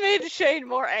 I've just made Shane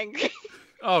more angry.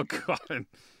 Oh, God.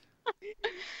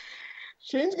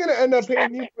 Shane's gonna end up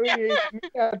paying you for the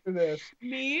after this.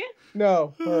 Me?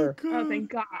 No, her. Oh,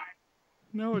 thank God.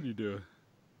 Now what do you do?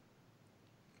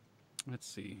 Let's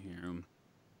see here.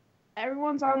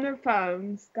 Everyone's on their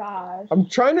phones. Gosh. I'm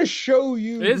trying to show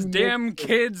you. His who damn Nick is.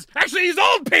 kids. Actually, he's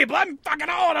old people. I'm fucking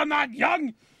old. I'm not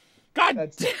young. God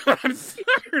That's- damn it, I'm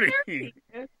 30.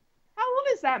 How old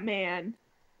is that man?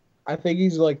 I think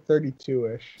he's like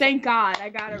 32-ish. Thank God, I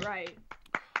got it right.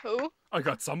 Who? I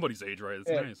got somebody's age right. It's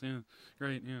Yeah. nice. Yeah.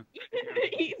 Great. Yeah.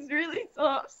 He's really so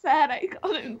upset. I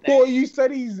called him. Well, you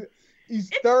said he's It's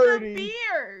 30. the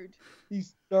beard.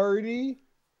 He's 30.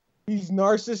 He's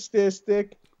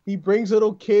narcissistic. He brings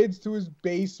little kids to his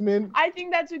basement. I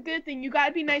think that's a good thing. You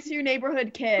gotta be nice to your neighborhood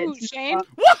Who, kids. Shane?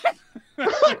 What?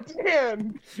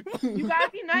 Dan! You gotta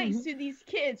be nice to these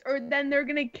kids, or then they're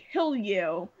gonna kill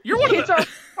you. You're one of Kids the. are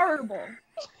horrible.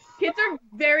 Kids are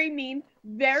very mean,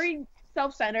 very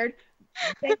self-centered.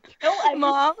 They kill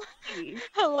Mom? everybody.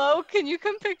 Hello? Can you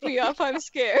come pick me up? I'm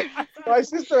scared. My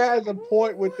sister has a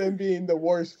point with them being the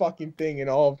worst fucking thing in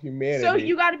all of humanity. So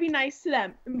you gotta be nice to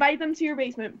them. Invite them to your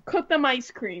basement. Cook them ice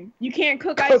cream. You can't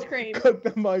cook ice cream. Cook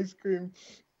them ice cream.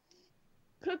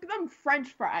 Cook them French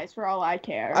fries for all I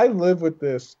care. I live with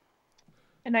this.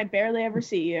 And I barely ever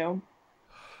see you.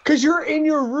 Because you're in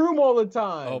your room all the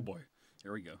time. Oh boy.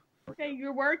 Here we go. Okay,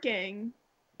 you're working.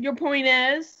 Your point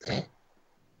is?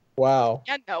 Wow.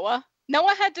 Yeah, Noah.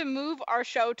 Noah had to move our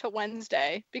show to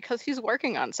Wednesday because he's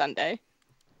working on Sunday.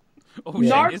 Oh,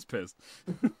 Yeah. Shane is pissed.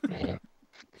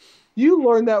 You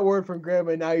learned that word from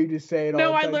Grandma, now you just say it all No,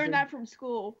 the I time. learned that from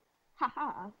school.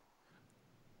 Haha.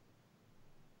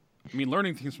 I mean,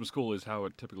 learning things from school is how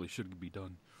it typically should be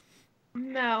done.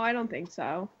 No, I don't think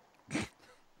so.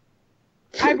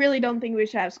 I really don't think we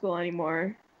should have school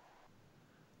anymore.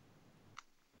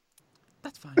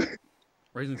 That's fine.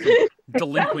 Raising some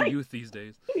delinquent youth these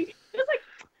days. It was like,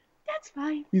 that's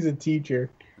fine. He's a teacher.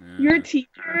 Yeah. You're a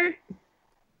teacher.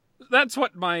 That's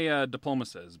what my diploma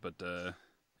says, but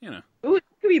you know. Ooh, you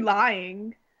could be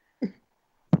lying.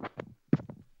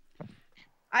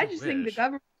 I just think the wish.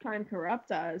 government's trying to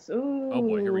corrupt us. Ooh. Oh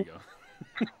boy, here we go.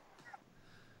 The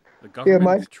Yeah, government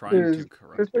my is trying to sister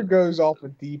corrupt us. goes off a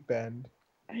deep end.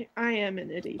 I am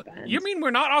in a deep end. You mean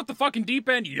we're not off the fucking deep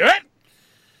end yet?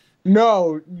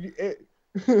 No,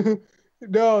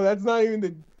 no, that's not even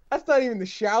the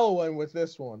shallow end with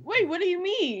this one. Wait, what do you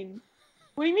mean?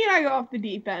 What do you mean I go off the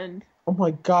deep end? Oh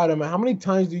my God, Emma, how many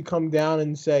times do you come down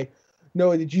and say,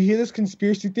 Noah, did you hear this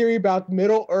conspiracy theory about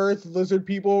Middle Earth lizard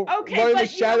people Okay, running the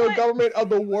but you know shadow what? government of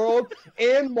the world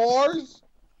and Mars?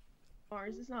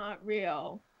 Mars is not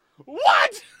real.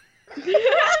 What? I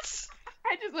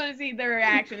just want to see the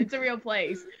reaction. It's a real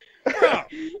place. Bro,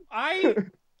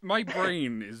 my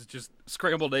brain is just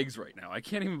scrambled eggs right now. I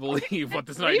can't even believe what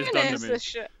this What night has even done is to me. this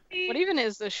show? What even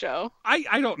is this show?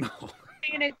 I don't know.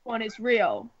 Titanic one is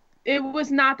real. It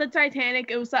was not the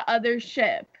Titanic. It was the other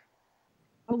ship.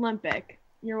 Olympic.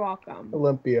 You're welcome.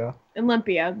 Olympia.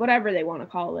 Olympia. Whatever they want to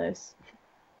call this.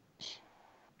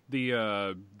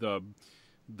 The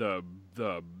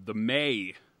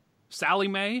May, Sally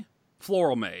May,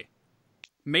 Floral May,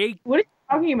 May. What are you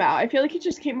talking about? I feel like it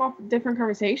just came off a different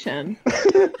conversation.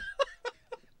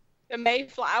 The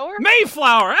Mayflower?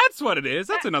 Mayflower. That's what it is.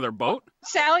 That's another boat.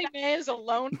 Sally Mae is a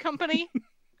loan company.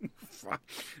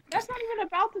 That's not even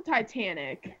about the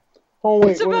Titanic. Oh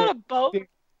wait, It's about a boat.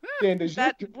 Dan, does your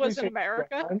that jersey was in say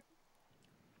America. John?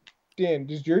 Dan,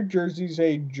 does your jersey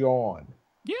say John?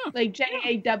 Yeah. Like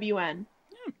JAWN.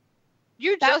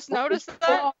 You just noticed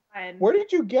that? Where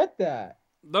did you get that?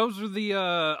 Those are the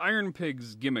Iron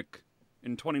Pigs gimmick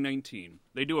in 2019.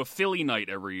 They do a Philly night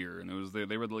every year, and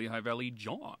they were the Lehigh Valley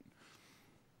John.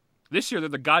 This year they're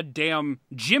the goddamn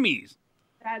Jimmies.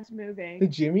 Dad's The moving.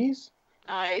 Jimmies?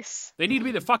 Nice. They need to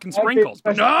be the fucking Sprinkles.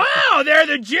 No, they're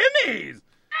the Jimmies.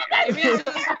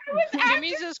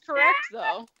 Jimmy's is correct,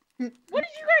 though. What did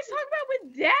you guys talk about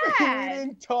with He Dad?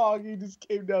 didn't talk. He just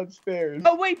came downstairs.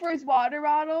 Oh, wait for his water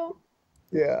bottle?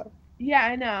 Yeah. Yeah,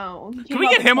 I know. He Can came we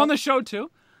up get with him on the show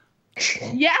too?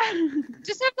 Yeah.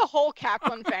 Just have the whole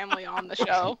Kaplan family on the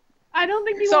show. I don't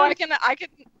think he So wants... I can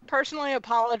personally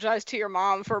apologize to your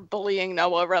mom for bullying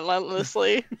Noah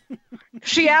relentlessly.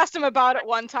 She asked him about it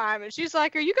one time, and she's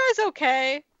like, "Are you guys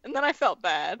okay?" And then I felt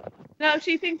bad. No,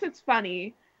 she thinks it's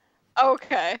funny.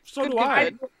 Okay. So Good, do good, I.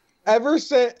 good.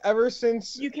 Ever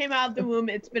since You came out of the womb,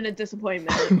 it's been a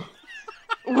disappointment.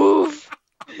 Woof.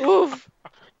 Woof.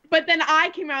 But then I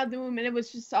came out of the womb, and it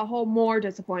was just a whole more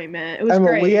disappointment. It was Emma,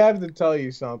 great. we have to tell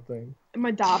you something. I'm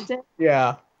adopted?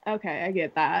 Yeah. Okay, I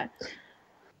get that.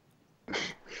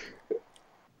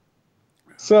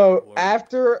 So Lord.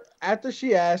 after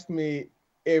she asked me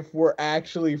if we're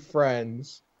actually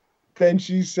friends, then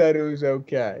she said it was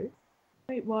okay.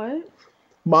 Wait, what?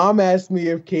 Mom asked me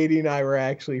if Katie and I were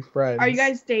actually friends. Are you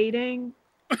guys dating?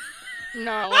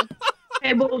 No.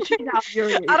 Hey, well, she's out of your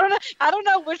league. I don't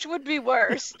know which would be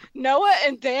worse. Noah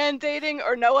and Dan dating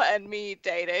or Noah and me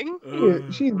dating.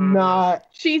 She's not.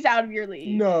 She's out of your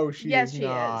league. No, she yes, is she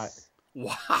not. is.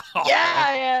 Wow. Yeah,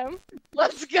 I am.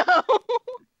 Let's go.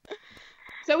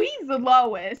 So he's the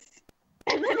lowest.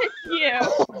 And then it's you.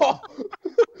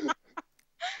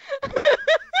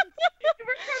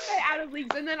 We're from out of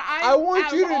leagues, and then I want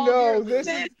out you of to all know your this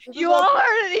leagues. is You all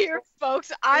heard it here,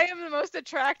 folks. I am the most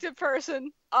attractive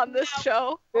person on this No.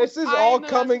 show. this is I all am the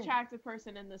coming. most attractive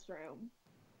person in this room.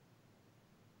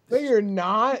 No, you're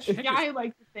not. Yeah, I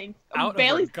like to think. Out of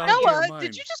Bailey's her goddamn Noah, mind.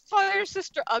 did you just call your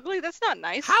sister ugly? That's not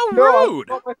nice. How No, rude!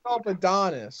 I call myself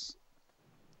Adonis.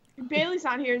 Bailey's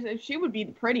on here, so she would be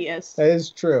the prettiest. That is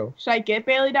true. Should I get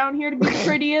Bailey down here to be the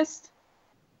prettiest?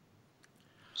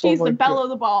 She's Oh my the belle of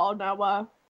the ball, Noah.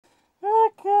 Oh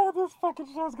god, this fucking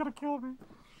show's gonna kill me.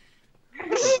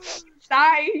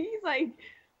 Sorry, he's like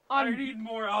I on. need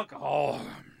more alcohol.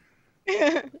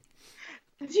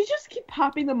 Does he just keep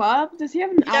popping them up? Does he have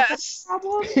an alcohol Yes.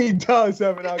 problem? He does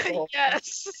have an alcohol.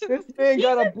 Yes. This man He's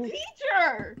got a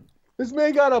teacher. this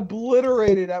man got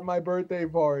obliterated at my birthday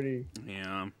party.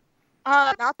 Yeah.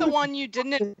 Not the one you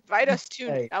didn't invite us to,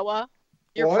 Hey. Noah.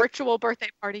 Your What? virtual birthday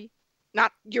party.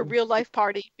 Not your real life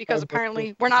party, because Oh,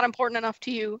 apparently we're not important enough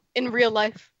to you in real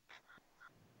life.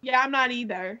 Yeah, I'm not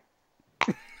either.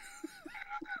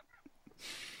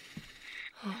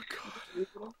 Oh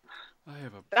god. I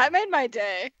have a. That made my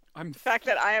day. I'm. The fact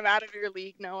that I am out of your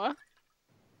league, Noah.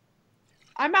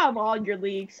 I'm out of all your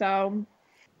leagues, so.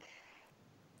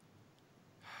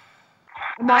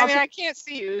 I'm I also, mean, I can't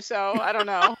see you, so I don't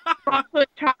know. also a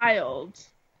child.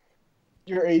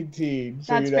 You're 18.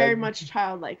 So That's you're very not- much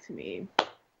childlike to me.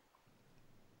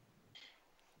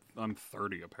 I'm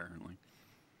 30 apparently.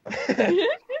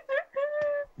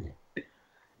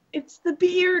 It's the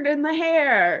beard and the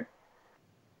hair.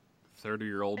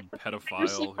 30-year-old seen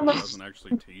pedophile who much- doesn't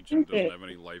actually teach and doesn't have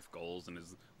any life goals and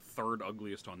is third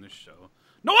ugliest on this show.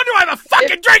 No wonder I have a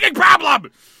fucking drinking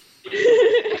problem!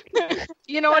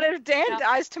 You know what? If Dan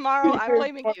dies tomorrow, I'm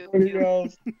blaming you. You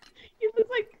look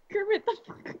like Kermit the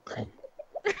Frog.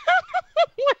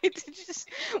 Wait, did you just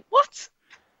what?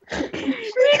 When he yells,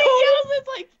 it's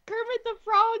like Kermit the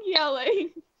Frog yelling.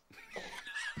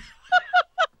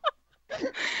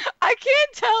 I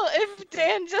can't tell if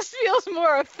Dan just feels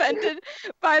more offended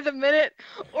by the minute,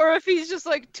 or if he's just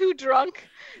like too drunk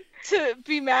to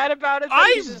be mad about it.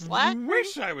 That he's just I laughing.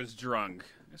 wish I was drunk.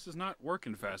 This is not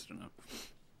working fast enough.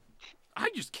 I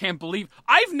just can't believe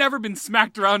I've never been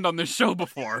smacked around on this show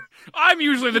before. I'm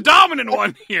usually the dominant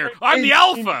one here. I'm the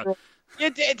alpha. Yeah,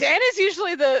 Dan is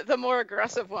usually the more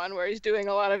aggressive one, where he's doing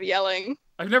a lot of yelling.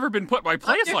 I've never been put by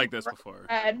place like this before.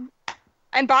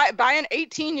 And by an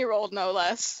 18-year-old, no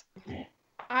less.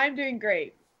 I'm doing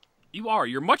great. You are.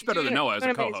 You're much better than Noah as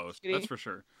a amazing, co-host. cutie. That's for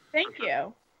sure. Thank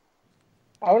you.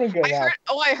 I want to go now.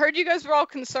 I heard you guys were all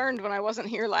concerned when I wasn't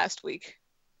here last week.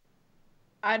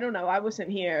 I don't know. I wasn't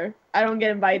here. I don't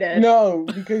get invited. No,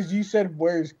 because you said,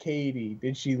 "Where's Katie?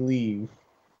 Did she leave?"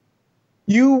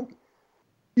 You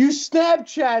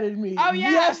Snapchatted me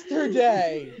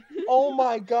yesterday. Oh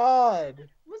my god.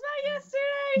 Was that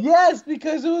yesterday? Yes,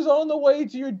 because it was on the way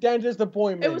to your dentist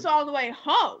appointment. It was on the way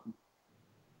home.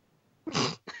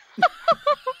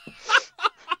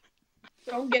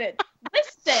 Don't get it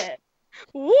twisted.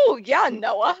 Ooh, yeah,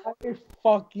 Noah. That is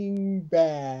fucking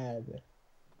bad.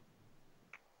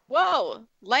 Whoa,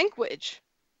 language.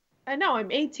 I know,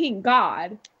 I'm 18.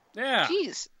 God. Yeah.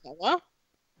 Jeez, Noah.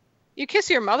 You kiss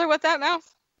your mother with that mouth?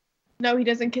 No, he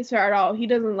doesn't kiss her at all. He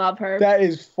doesn't love her. That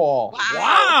is false.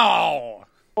 Wow.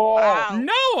 False.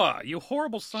 Noah, you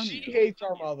horrible son. She You. hates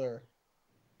our mother.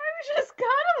 I was just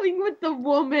cuddling with the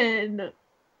woman.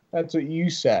 That's what you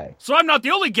say. So I'm not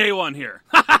the only gay one here.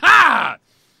 Ha ha ha!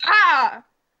 Ah!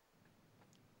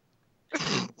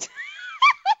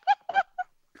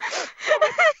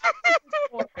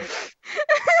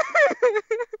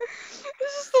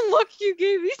 This is the look you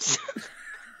gave each other.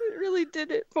 It really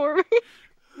did it for me.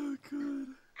 Oh god.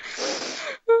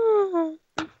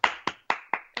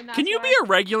 And that's Can you why- be a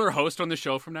regular host on the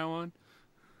show from now on?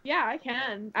 Yeah, I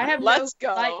can. I have Let's no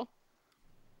go. life.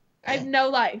 I have no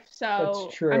life, so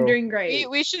That's true. I'm doing great.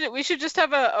 We should just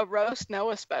have a roast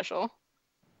Noah special.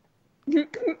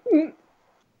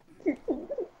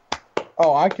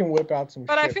 Oh, I can whip out some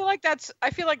But shit. I feel like that's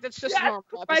just a Yes, normal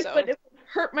but episode. if it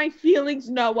hurt my feelings,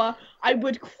 Noah, I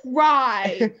would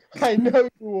cry. I know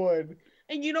you would.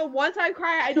 And you know, once I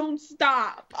cry, I don't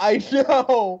stop. I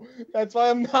know. That's why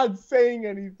I'm not saying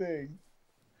anything.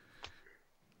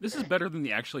 This is better than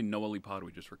the actually Noah Lee pod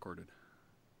we just recorded.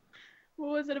 What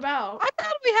was it about? I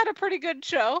thought we had a pretty good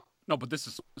show. No, but this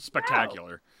is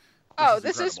spectacular. This is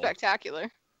incredible.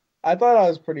 spectacular. I thought I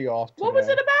was pretty off today. What was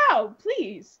it about?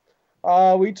 Please.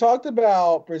 We talked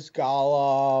about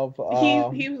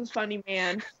Briskalov. He was a funny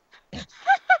man.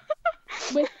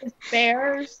 With his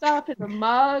bear stuff in the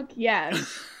mug,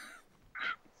 yes.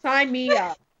 Sign me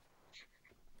up.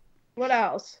 What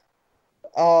else?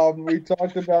 We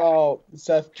talked about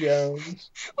Seth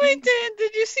Jones. Wait, Dan,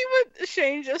 did you see what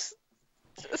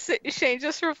Shane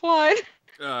just replied?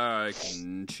 I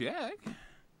can check.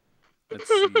 Let's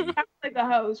see. Sounds like a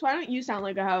host. Why don't you sound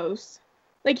like a host?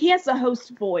 Like he has the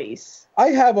host voice. I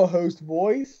have a host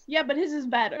voice. Yeah, but his is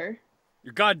better.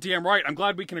 You're goddamn right. I'm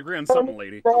glad we can agree on something,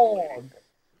 lady. Frog.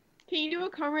 Can you do a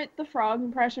Kermit the Frog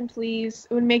impression, please?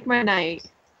 It would make my night.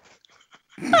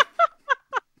 I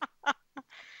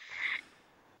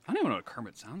don't even know what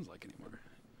Kermit sounds like anymore.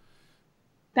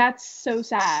 That's so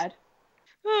sad.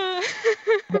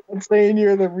 I'm saying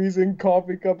you're the reason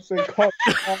coffee cups say coffee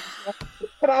cups.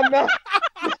 But I'm not.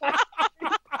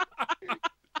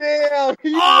 Damn.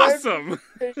 He Awesome!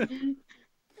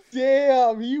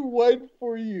 Damn, he went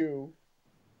for you.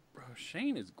 Bro,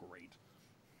 Shane is great.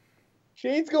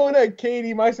 Shane's going at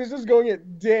Katie, my sister's going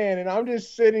at Dan, and I'm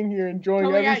just sitting here enjoying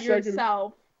Going every at second.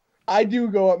 yourself. I do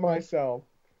go at myself.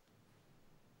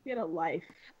 Get a life.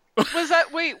 Was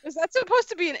that supposed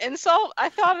to be an insult? I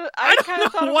kind don't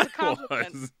of thought know it was what a compliment.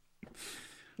 it was.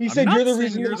 He I'm said not you're the saying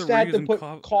reason you're you the had to reason put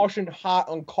co- caution hot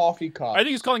on coffee cup. I think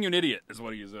he's calling you an idiot, is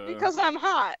what he's. Because I'm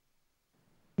hot.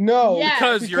 No, Yes.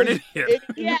 Because you're an idiot.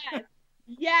 Yes.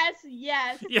 Yes,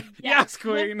 yes. Yes,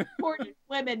 queen. Important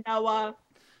women, Noah.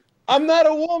 I'm not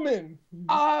a woman.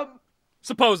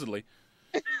 Supposedly.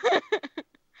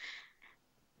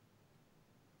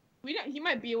 He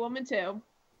might be a woman too.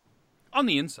 On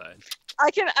the inside.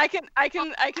 I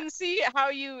can see how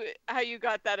you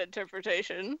got that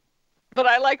interpretation, but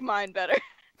I like mine better.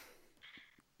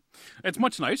 It's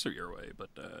much nicer your way, but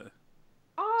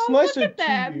Oh, nicer look at to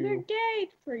them. you. They're gay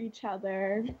for each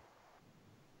other.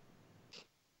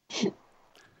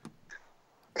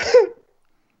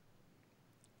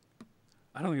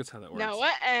 I don't think that's how that works.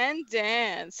 Noah and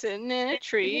Dan sitting in a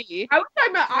tree. I was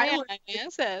talking about island.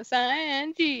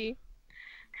 ISSING.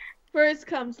 First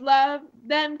comes love,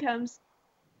 then comes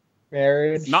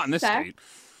Marriage. Not in this Sex. state.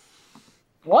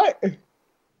 What?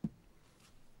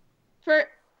 first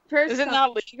Is it comes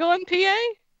not legal in PA?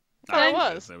 Thought it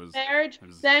was. It was marriage, it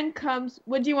was- then comes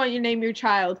what do you want your name your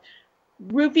child?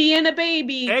 Roofie and a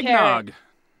baby. eggnog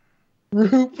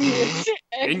Rupee.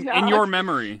 in your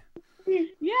memory. Carrot.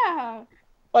 Yeah.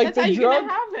 Like That's how the you're drug?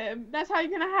 gonna have him. That's how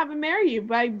you're gonna have him marry you,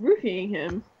 by roofing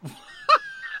him.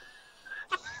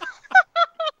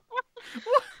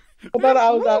 I thought I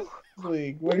was out of this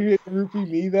league. What, you didn't rupee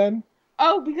me then?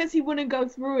 Oh, because he wouldn't go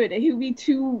through it. He would be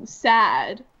too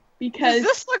sad. Because Does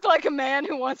this look like a man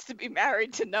who wants to be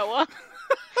married to Noah?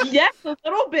 yes, a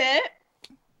little bit.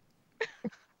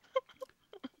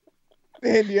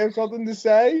 Dan, do you have something to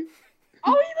say?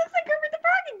 Oh, he looks like Kermit the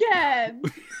Frog again.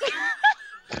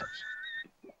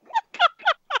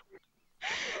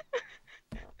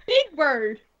 Big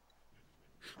Bird.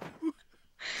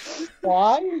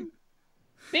 Why?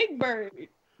 Big Bird.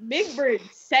 Big Bird,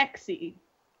 sexy.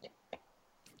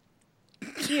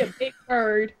 Be a big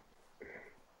bird.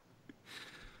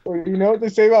 Well, you know what they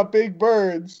say about big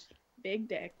birds? Big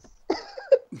dicks.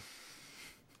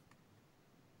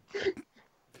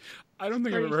 I don't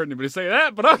think I've ever heard anybody say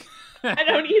that, but okay. I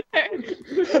don't either.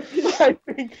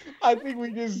 I think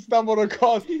we just stumbled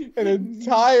across an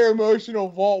entire emotional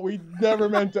vault we never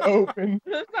meant to open.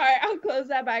 I'm sorry, I'll close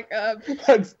that back up.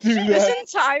 Let's do This that.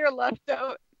 entire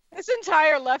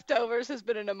leftovers has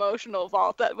been an emotional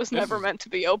vault that was never meant to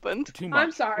be opened. Too much.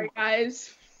 I'm sorry,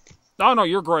 guys. No,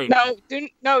 you're great. Do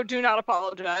not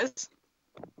apologize.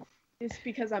 It's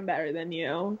because I'm better than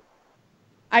you.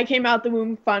 I came out the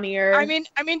womb funnier. I mean,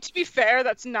 to be fair,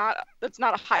 that's not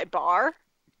a high bar.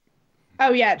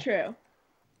 Oh yeah, true.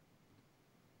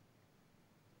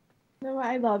 No,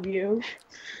 I love you.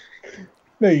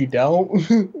 No, you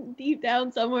don't. Deep down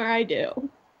somewhere, I do.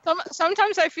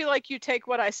 Sometimes I feel like you take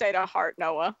what I say to heart,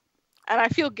 Noah, and I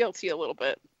feel guilty a little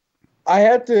bit. I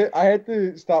had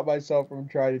to stop myself from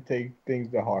trying to take things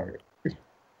to heart.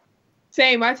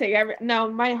 Same. I take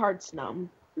No, my heart's numb.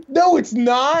 No, it's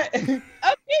not. Okay.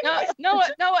 Noah.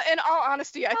 In all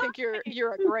honesty, I think you're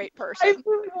a great I person.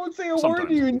 really won't say a word Sometimes.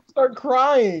 to you and you start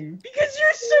crying. Because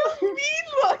you're so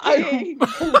mean looking.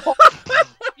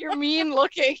 You're mean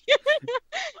looking.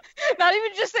 Not even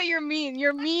just that you're mean.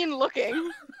 You're mean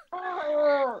looking.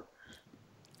 Oh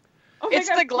my It's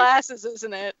God. the glasses,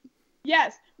 isn't it?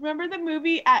 Yes. Remember the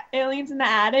movie Aliens in the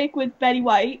Attic with Betty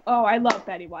White? Oh, I love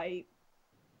Betty White.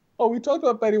 Oh, we talked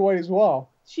about Betty White as well.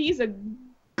 She's a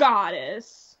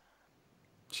goddess.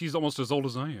 She's almost as old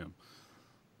as I am.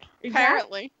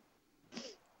 Apparently.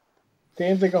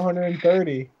 Dan's like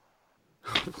 130.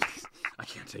 I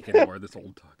can't take any more of this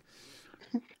old talk.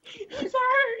 I'm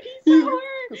sorry. He's so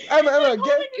hurt. Emma,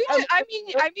 I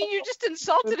mean, you just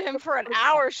insulted him for an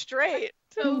hour straight.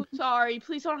 So sorry.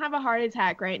 Please don't have a heart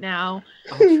attack right now.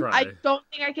 I'll try. I don't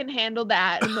think I can handle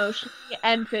that emotionally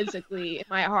and physically in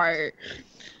my heart.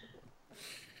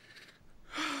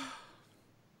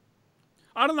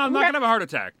 I'm not gonna have a heart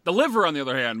attack. The liver, on the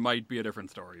other hand, might be a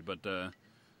different story. But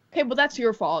Okay, well that's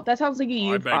your fault. That sounds like a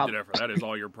you I beg to problem. differ. That is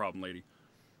all your problem, lady.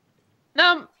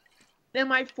 No.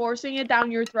 Am I forcing it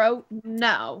down your throat?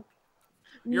 No.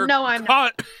 You're No, I'm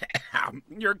not.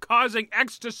 You're causing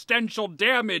existential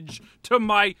damage to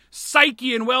my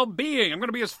psyche and well-being. I'm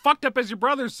gonna be as fucked up as your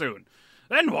brother soon.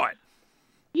 Then what?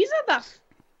 He's not.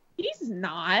 He's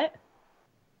not.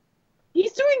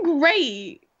 He's doing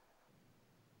great.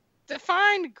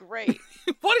 Define great.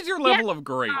 What is your level of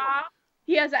great?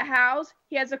 He has a house.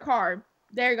 He has a car.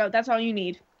 There you go. That's all you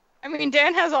need. I mean,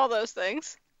 Dan has all those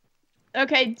things.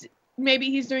 Okay, maybe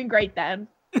he's doing great then.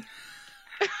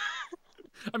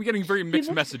 I'm getting very mixed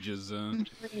looks- messages.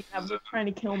 Yeah, trying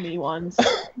to kill me once.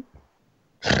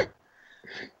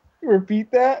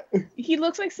 Repeat that. He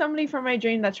looks like somebody from my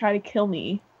dream that tried to kill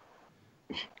me.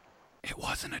 It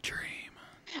wasn't a dream.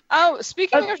 Oh,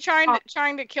 speaking of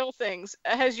trying to kill things,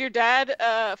 has your dad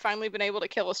finally been able to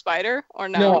kill a spider or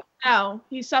no? No. No,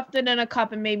 he stuffed it in a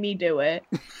cup and made me do it.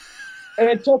 And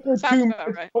it took her Sounds 2 about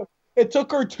minutes. right. It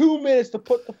took her 2 minutes to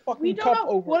put the fucking We don't cup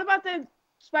know. over. What about the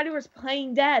spider was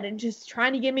playing dead and just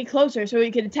trying to get me closer so he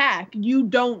could attack? You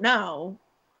don't know.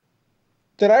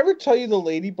 Did I ever tell you the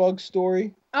ladybug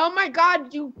story? Oh my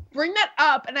god, you bring that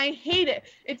up and I hate it.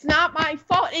 It's not my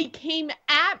fault. It came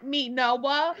at me,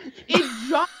 Noah. It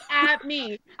jumped at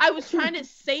me. I was trying to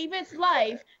save its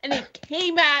life and it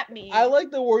came at me. I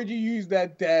like the word you used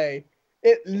that day.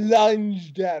 It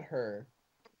lunged at her.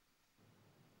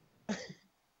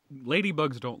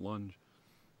 Ladybugs don't lunge.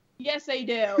 Yes, they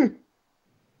do.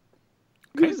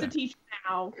 Okay, Who's the then. teacher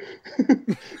now?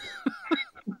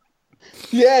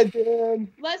 Yeah, Dan.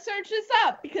 Let's search this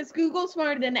up because Google's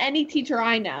smarter than any teacher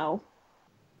I know.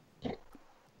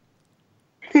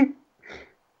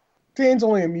 Dan's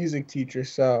only a music teacher,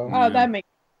 so Yeah. Oh, that makes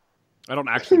I don't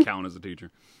actually count as a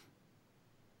teacher.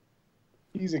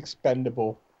 he's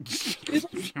expendable. sense.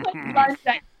 Lunge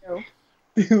at you.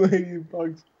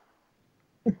 Ladybugs.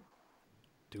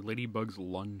 Do ladybugs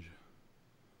lunge?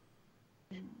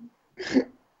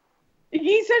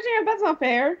 He's searching up. That's not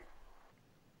fair.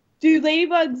 Do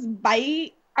ladybugs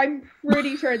bite? I'm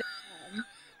pretty sure they can.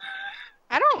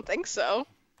 I don't think so.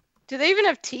 Do they even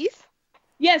have teeth?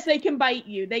 Yes, they can bite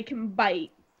you. They can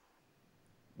bite.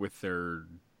 With their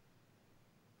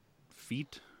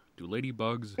feet? Do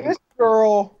ladybugs? This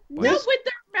girl. But- No, with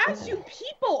their mouths, you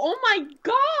people. Oh my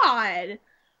god.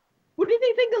 What do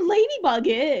they think a ladybug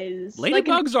is?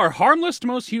 Ladybugs are harmless to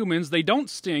most humans. They don't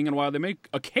sting, and while they may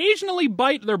occasionally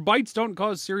bite, their bites don't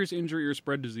cause serious injury or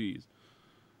spread disease.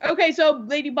 Okay, so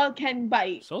ladybug can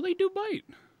bite. So they do bite.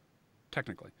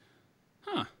 Technically.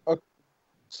 Huh.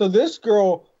 So this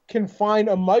girl can find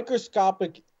a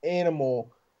microscopic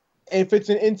animal. If it's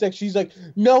an insect, she's like,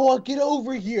 Noah, get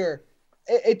over here.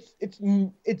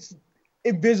 It's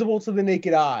invisible to the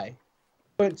naked eye.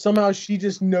 But somehow she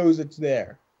just knows it's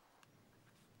there.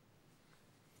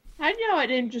 How do you know I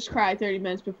didn't just cry 30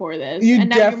 minutes before this? You and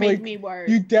now you're definitely- making me worse.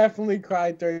 You definitely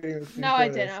cried 30 minutes No, before I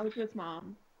didn't. this. I was with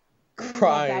Mom. I love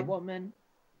Crying. that woman.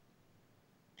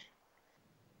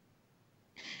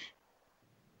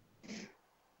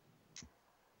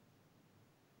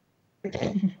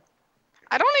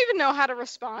 I don't even know how to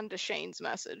respond to Shane's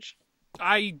message.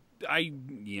 I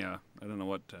don't know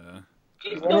what,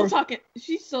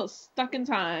 She's still stuck in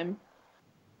time.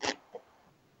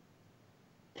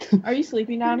 Are you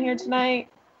sleeping down here tonight?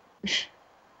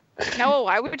 No,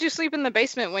 why would you sleep in the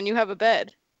basement when you have a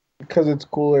bed? Because it's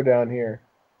cooler down here.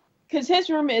 Because his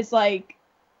room is like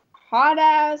hot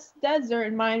ass desert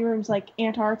and my room's like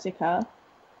Antarctica.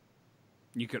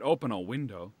 you could open a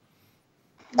window.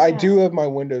 I Yeah. do have my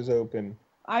windows open.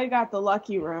 I got the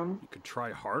lucky room. You could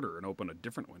try harder and open a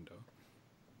different window.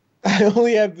 I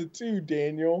only have the two,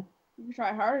 Daniel. You can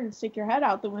try harder and stick your head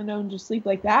out the window and just sleep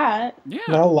like that. Yeah.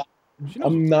 Not allowed. She knows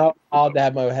I'm not allowed to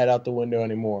have my head out the window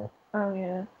anymore. Oh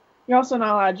yeah. You're also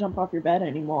not allowed to jump off your bed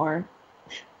anymore.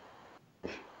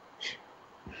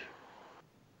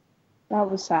 That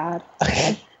was sad.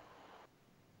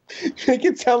 Make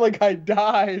it sound like I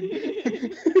died.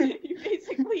 You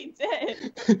basically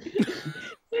did. Did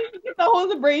you get the hole in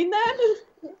the brain then?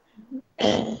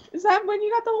 Is that when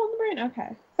you got the hole in the brain?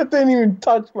 Okay. That didn't even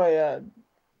touch my head.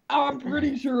 Oh, I'm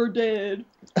pretty sure it did.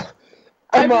 I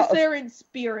I'm was not- there in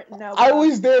spirit. No, I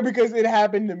was there because it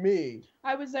happened to me.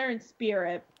 I was there in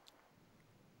spirit.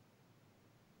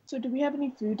 So, do we have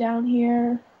any food down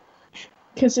here?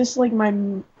 Because this is like my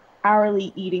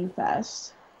hourly eating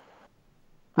fest.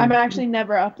 I'm actually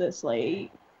never up this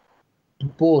late.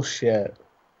 Bullshit.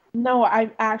 No,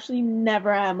 I actually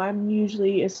never am. I'm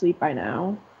usually asleep by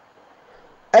now.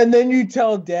 And then you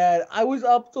tell Dad, I was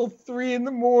up till 3 in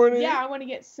the morning. Yeah, I want to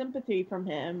get sympathy from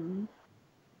him.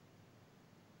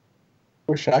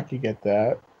 Wish I could get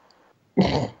that.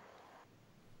 It's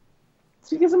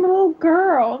because I'm a little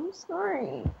girl. I'm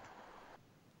sorry.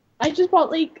 I just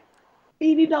bought like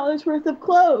 $80 worth of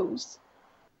clothes.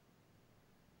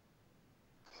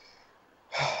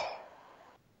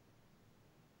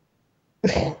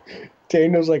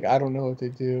 Daniel's like, I don't know what to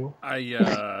do.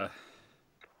 I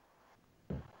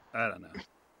don't know.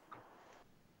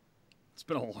 It's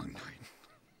been a long night.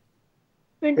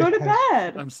 Then go to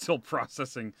bed. I'm still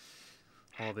processing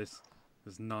all this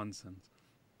nonsense.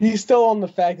 He's still on the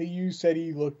fact that you said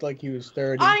he looked like he was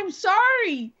 30. I'm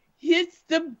sorry. It's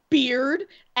the beard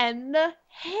and the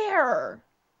hair.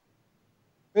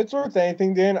 If it's worth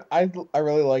anything, Dan, I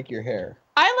really like your hair.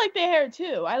 I like the hair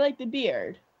too. I like the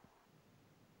beard.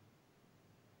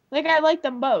 Like, I like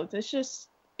them both. It's just,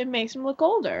 it makes him look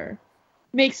older.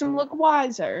 Makes him look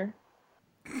wiser.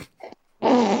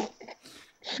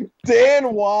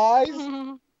 Dan Wise?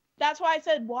 That's why I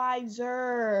said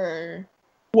wiser.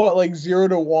 What, like 0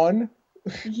 to 1?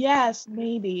 Yes,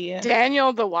 maybe.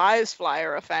 Daniel the Wise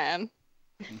Flyer a fan.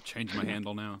 Change my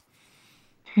handle now.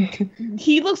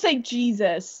 He looks like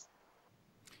Jesus.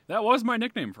 That was my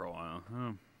nickname for a while.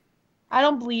 Oh. I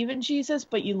don't believe in Jesus,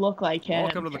 but you look like him.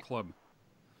 Welcome to the club.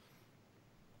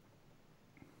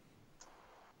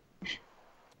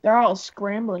 They're all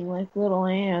scrambling like little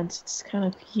ants. It's kind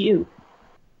of cute.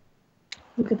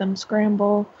 Look at them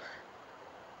scramble.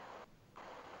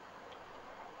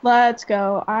 Let's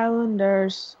go,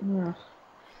 Islanders. Ugh.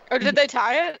 Oh, did they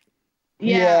tie it?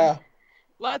 Yeah.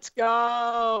 Let's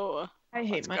go. I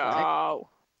hate Let's my life. go.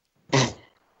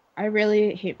 I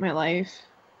really hate my life.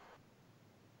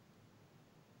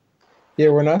 Yeah,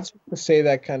 we're not supposed to say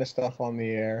that kind of stuff on the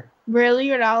air. Really?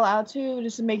 You're not allowed to?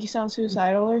 Just to make you sound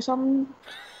suicidal or something?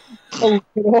 Oh,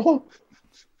 no.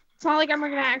 It's not like I'm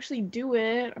gonna actually do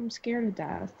it. I'm scared to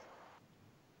death.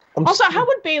 Also, how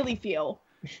would Bailey feel?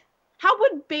 How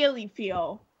would Bailey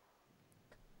feel?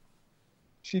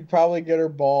 She'd probably get her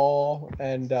ball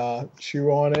and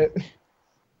chew on it.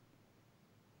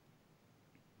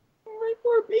 My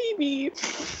poor baby.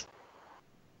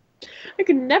 I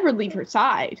could never leave her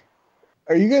side.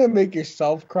 Are you gonna make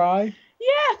yourself cry?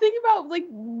 Yeah, think about, like,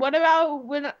 what about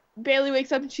when Bailey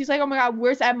wakes up and she's like, oh my god,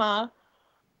 where's Emma?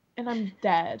 And I'm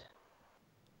dead.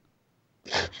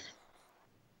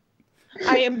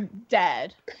 I am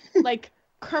dead. Like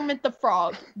Kermit the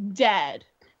Frog, dead.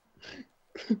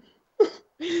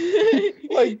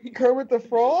 Like Kermit the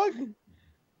Frog?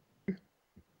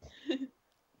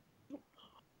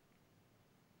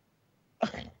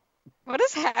 What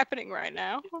is happening right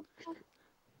now?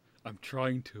 I'm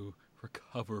trying to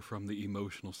recover from the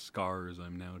emotional scars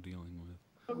I'm now dealing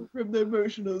with. From the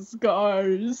emotional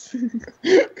scars.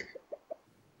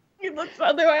 He looks the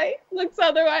other way. Looks the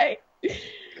other way.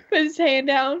 Put his hand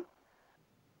down.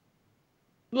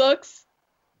 Looks.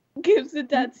 Gives a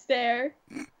dead stare.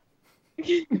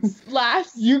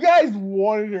 Laughs. You guys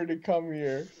wanted her to come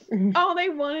here. Oh, they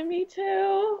wanted me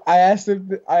to. I asked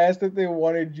if they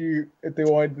wanted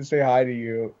to say hi to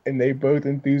you, and they both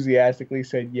enthusiastically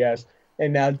said yes.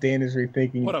 And now Dan is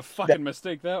rethinking. What a fucking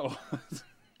mistake that was.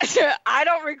 I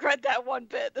don't regret that one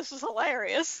bit. This was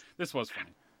hilarious. This was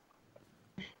funny.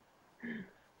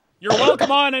 You're welcome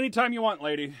on anytime you want,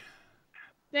 lady.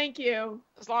 Thank you.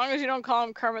 As long as you don't call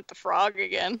him Kermit the Frog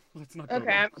again. Let's not go Okay,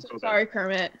 there. I'm so sorry,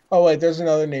 Kermit. Oh wait, there's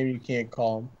another name you can't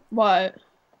call him. What?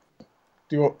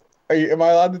 Am I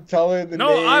allowed to tell her the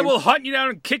No, name? I will hunt you down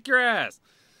and kick your ass.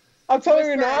 I'm telling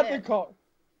her Whisper not it. to call.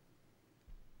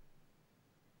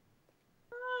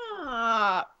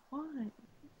 What?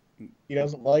 He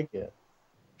doesn't like it.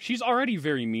 She's already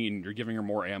very mean. You're giving her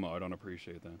more ammo. I don't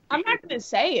appreciate that. I'm not gonna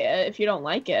say it if you don't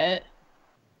like it.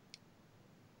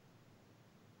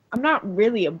 I'm not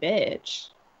really a bitch.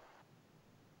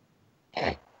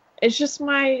 It's just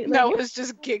my... Noah's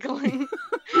just giggling.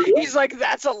 He's like,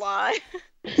 that's a lie.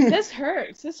 This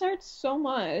hurts. This hurts so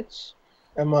much.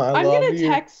 Emma, I'm love gonna you.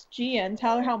 text Gia and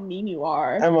tell her how mean you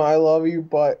are. Emma, I love you,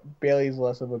 but Bailey's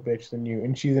less of a bitch than you,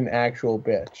 and she's an actual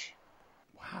bitch.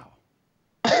 Wow.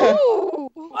 Ooh.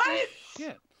 What?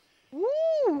 Shit.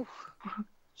 Ooh.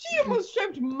 She almost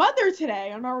tripped Mother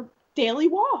today on our daily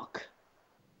walk.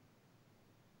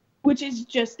 Which is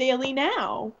just daily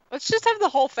now. Let's just have the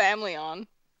whole family on.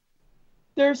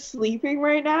 They're sleeping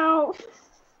right now.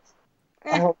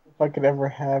 I don't know if I could ever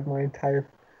have my entire...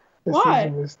 This Why? is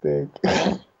a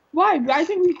mistake. Why? I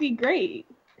think we'd be great.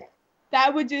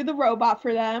 That would do the robot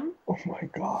for them. Oh my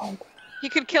god. He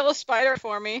could kill a spider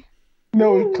for me.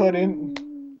 No, he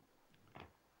couldn't.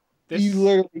 This, You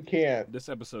literally can't. this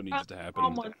episode needs to happen.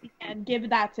 Small one, and give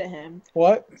that to him.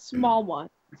 What? Small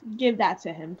one. Give that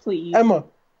to him, please. Emma,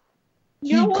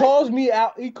 You know he what? calls me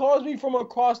out. He calls me from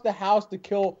across the house to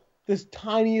kill this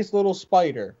tiniest little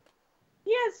spider.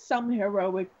 He has some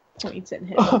heroic points in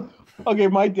him. Okay,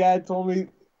 my dad told me,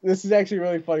 this is actually a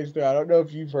really funny story. I don't know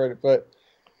if you've heard it, but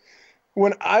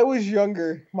when I was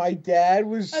younger, my dad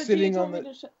was sitting on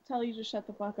the... Tell you to shut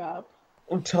the fuck up.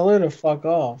 I'm telling her to fuck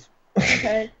off.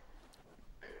 Okay.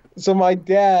 So my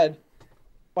dad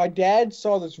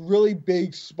saw this really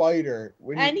big spider.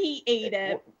 And he ate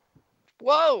it.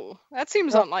 Whoa, that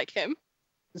seems unlike him.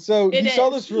 So It he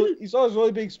saw is. this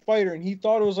really big spider, and he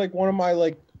thought it was like one of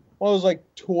those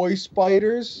toy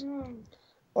spiders,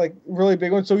 like really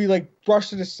big one. So he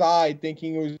brushed it aside,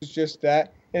 thinking it was just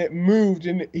that, and it moved.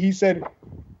 And he said,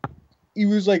 he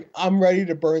was like, "I'm ready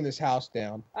to burn this house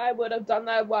down." I would have done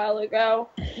that a while ago.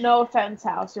 No offense,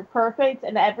 house. You're perfect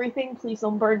and everything. Please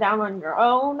don't burn down on your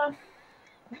own.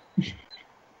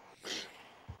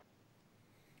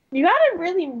 You gotta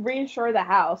really reassure the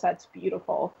house. That's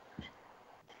beautiful.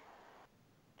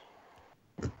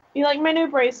 You like my new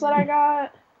bracelet I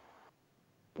got?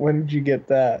 When did you get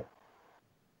that?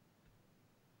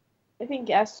 I think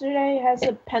yesterday. It has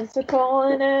a pentacle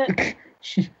in it.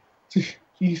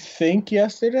 You think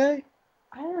yesterday?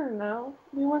 I don't know.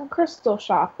 We went crystal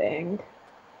shopping.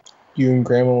 You and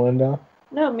Grandma Linda?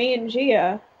 No, me and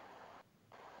Gia.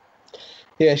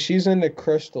 Yeah, she's into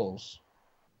crystals.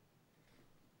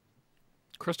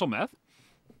 Crystal meth?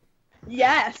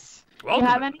 Yes. Well, You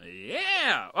have any?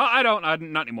 Yeah. Well, I don't.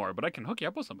 Not anymore. But I can hook you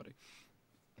up with somebody.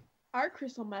 Our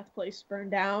crystal meth place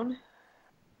burned down.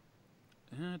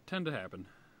 Tend to happen.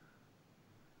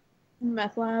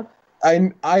 Meth lab.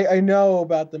 I know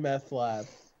about the meth lab.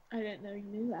 I didn't know you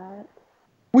knew that.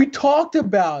 We talked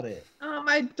about it.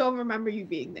 I don't remember you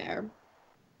being there.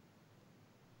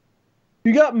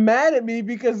 You got mad at me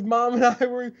because Mom and I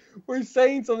were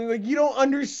saying something like, you don't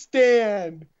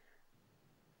understand.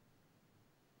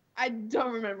 I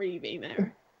don't remember you being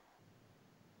there.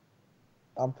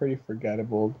 I'm pretty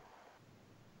forgettable.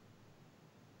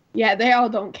 Yeah, they all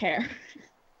don't care.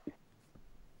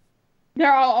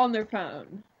 They're all on their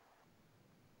phone.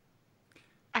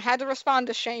 I had to respond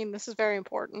to Shane. This is very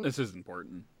important. This is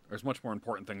important. There's much more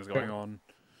important things going on.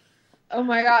 Oh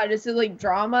my god, is it like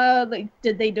drama? Like,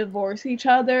 did they divorce each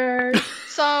other?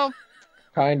 So,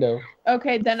 Kind of.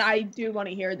 Okay, then I do want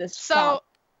to hear this. so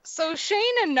Shane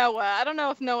and Noah, I don't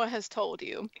know if Noah has told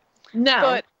you, No.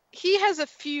 but he has a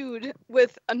feud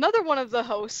with another one of the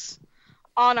hosts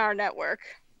on our network,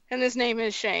 and his name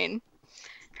is Shane.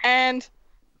 And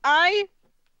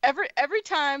every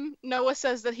time Noah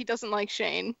says that he doesn't like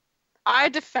Shane, I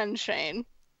defend Shane.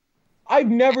 I've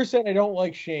never said I don't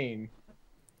like Shane.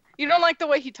 You don't like the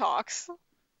way he talks.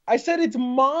 I said it's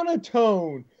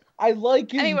monotone. I like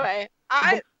his Anyway,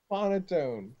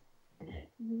 monotone. Oh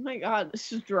my god,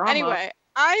 this is drama. Anyway,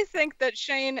 I think that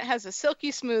Shane has a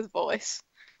silky smooth voice.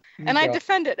 And I Okay.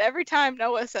 defend it every time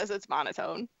Noah says it's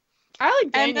monotone. I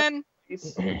like Daniel. And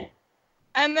He's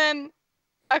then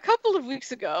a couple of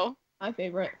weeks ago, my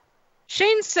favorite.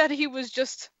 Shane said he was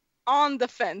just on the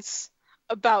fence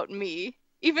about me,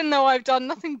 even though I've done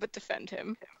nothing but defend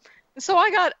him. So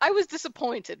I was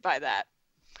disappointed by that.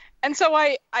 And so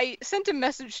I sent a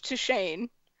message to Shane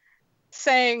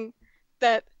saying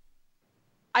that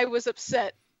I was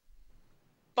upset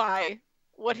by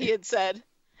what he had said.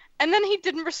 And then he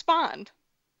didn't respond.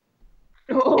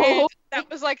 And that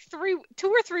was like 2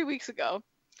 or 3 weeks ago.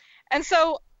 And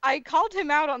so I called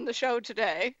him out on the show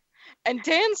today, and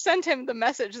Dan sent him the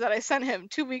message that I sent him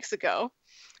 2 weeks ago.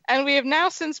 And we have now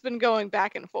since been going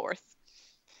back and forth.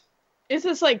 Is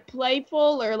this like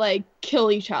playful or like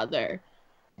kill each other?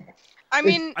 I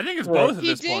mean, I think it's Right. both at He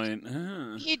this did-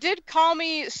 point. he did call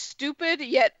me stupid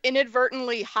yet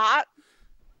inadvertently hot.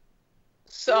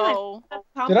 So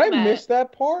Did I miss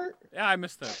that part? Yeah, I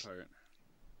missed that part.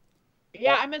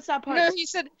 Yeah, I missed that part. no,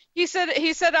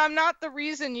 he said I'm not the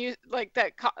reason you like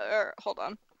that. Hold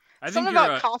on, I think something you're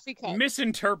about coffee cup.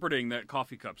 misinterpreting that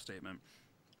coffee cup statement.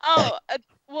 Oh,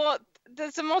 well,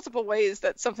 there's multiple ways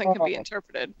that something can be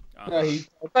interpreted. No,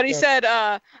 But he said,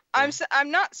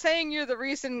 I'm not saying you're the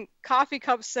reason coffee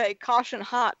cups say caution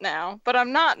hot now, but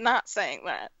I'm not saying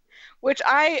that, which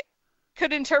I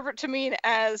could interpret to mean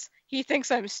as he thinks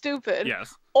I'm stupid,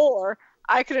 Yes. or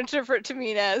I could interpret to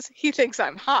mean as he thinks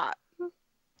I'm hot,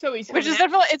 So he's which is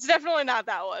definitely not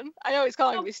that one. I know he's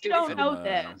calling me You stupid. don't know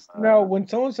this. No, when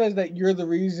someone says that you're the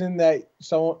reason that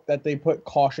they put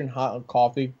caution hot on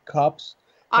coffee cups,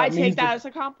 I that take means that as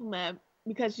a compliment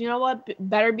because you know what?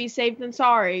 Better be safe than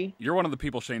sorry. You're one of the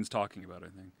people Shane's talking about, I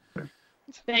think.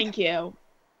 Thank you.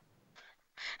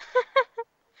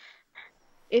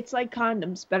 It's like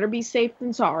condoms. Better be safe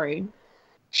than sorry.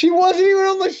 she wasn't even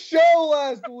on the show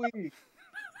last week.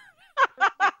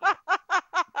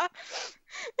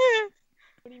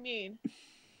 What do you mean?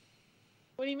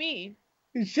 What do you mean?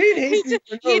 She hates me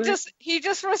for no reason. He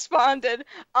just responded,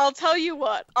 I'll tell you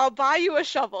what, I'll buy you a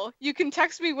shovel. You can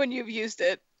text me when you've used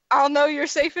it. I'll know you're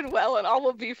safe and well, and all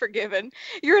will be forgiven.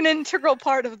 You're an integral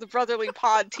part of the Brotherly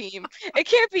Pod team. It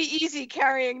can't be easy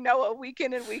carrying Noah week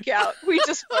in and week out. We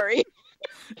just worry.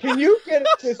 Can you get a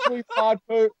This Week Pod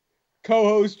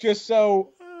co-host just so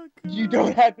you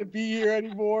don't have to be here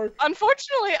anymore?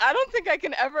 Unfortunately, I don't think I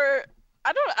can ever.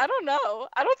 I don't know.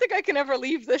 I don't think I can ever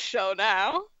leave this show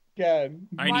now. Again.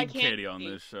 I Why need can't Katie on we?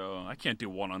 this show. I can't do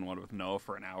one-on-one with Noah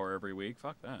for an hour every week.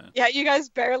 Fuck that. Yeah, you guys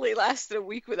barely lasted a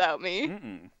week without me.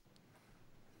 Mm-mm.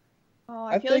 Oh,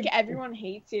 I I feel like think- everyone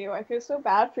hates you. I feel so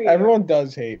bad for you. Everyone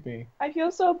does hate me. I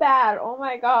feel so bad. Oh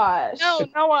my gosh. No,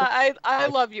 Noah, I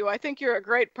love you. I think you're a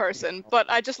great person, but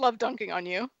I just love dunking on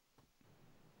you.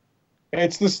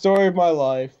 It's the story of my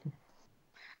life.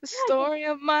 The story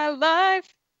of my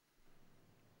life.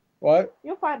 What?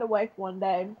 You'll find a wife one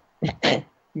day.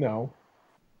 No.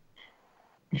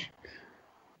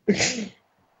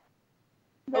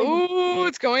 Ooh,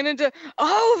 it's going into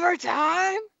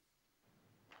overtime.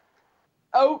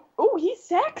 Oh, he's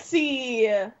sexy.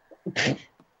 Ooh,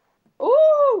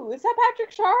 is that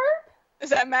Patrick Sharp? Is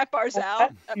that Matt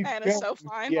Barzal? That You man is so filmed-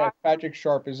 fine. Yeah, Patrick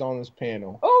Sharp is on this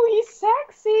panel. Oh, he's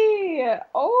sexy.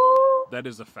 Oh, That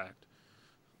is a fact.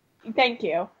 thank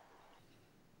you.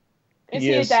 Is He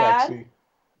he a is dad? sexy.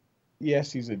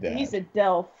 Yes, he's a dad. He's a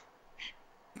DILF.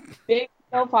 Big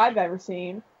DILF I've ever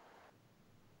seen.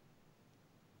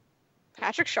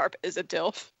 Patrick Sharp is a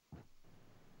DILF.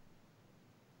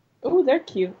 Ooh, they're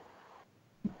cute.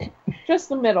 Just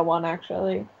the middle one,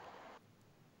 actually.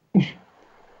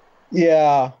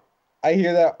 Yeah, I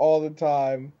hear that all the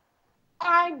time.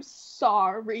 I'm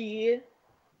sorry.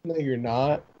 No, you're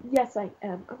not. Yes, I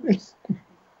am.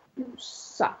 You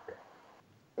suck.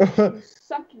 You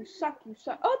suck, you suck, you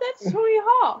suck. Oh, that's Tony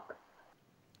Hawk.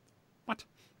 What?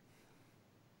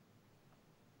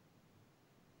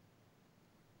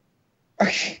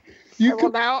 You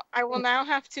I will now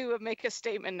have to make a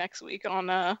statement next week on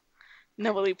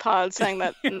Noah Pod saying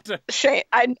that Shane,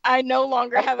 I no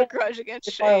longer have a grudge against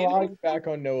If I allow Shane. you back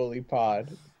on Noah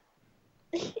Pod.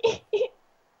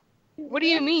 What do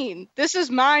you mean? This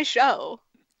is my show.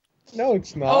 No,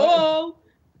 it's not. Oh,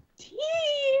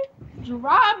 tea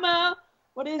drama.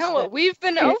 What is Noah, this? we've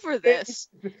been over this.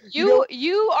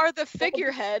 You are the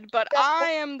figurehead, but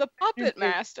I am the puppet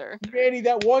master. Manny,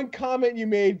 that one comment you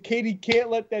made, Katie can't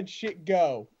let that shit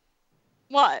go.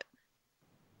 What?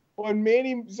 When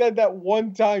Manny said that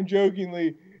one time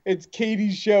jokingly, it's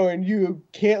Katie's show and you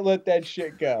can't let that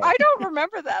shit go. I don't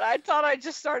remember that. I thought I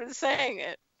just started saying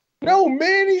it. No,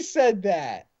 Manny said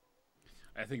that.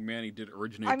 I think Manny did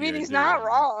originate. I mean, the he's idea. not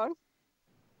wrong.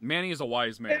 Manny is a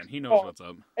wise man. He knows what's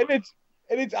up. And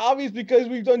it's obvious because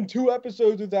we've done 2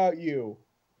 episodes without you.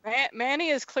 Manny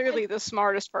is clearly the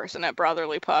smartest person at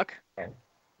Brotherly Puck.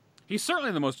 He's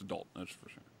certainly the most adult. That's for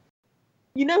sure.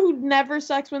 You know who never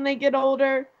sucks when they get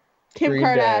older? Kim Green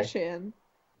Day. Kardashian.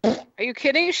 Are you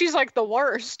kidding? She's like the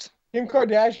worst. Kim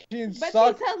Kardashian But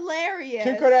sucked. she's hilarious.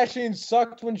 Kim Kardashian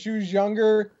sucked when she was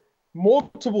younger,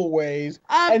 multiple ways,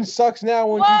 Um, and sucks now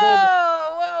when Whoa, she's older.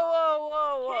 whoa, whoa,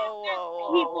 whoa, whoa, whoa,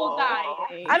 whoa. People dying.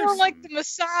 I don't like the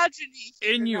misogyny.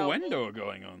 Innuendo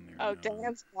going on there. Oh,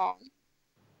 Dan's wrong.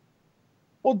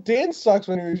 Well, Dan sucks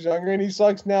when he was younger, and he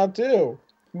sucks now too,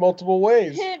 multiple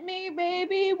ways. Hit me,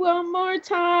 baby, one more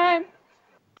time.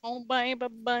 Oh, baby,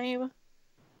 baby.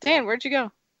 Dan, where'd you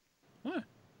go? What?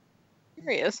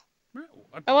 Here he is.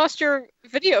 I lost your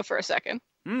video for a second.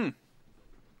 Sounds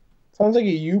like a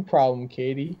you problem,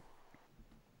 Katie.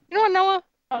 You know what, Noah?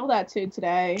 Oh, that too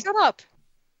today. Shut up.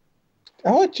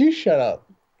 I'll let you shut up.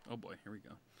 Oh boy, here we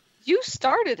go. You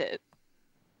started it.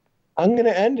 I'm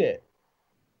gonna end it.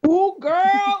 Ooh,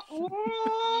 girl.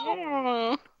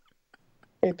 Mm.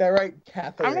 Ain't that right,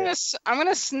 Catherine? I'm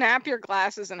gonna snap your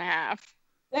glasses in half.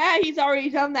 Yeah, he's already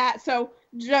done that, so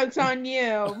joke's on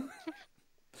you.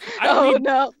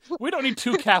 No. We don't need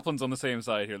 2 Kaplans on the same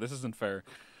side here. This isn't fair.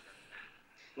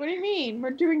 What do you mean?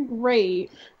 We're doing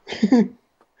great.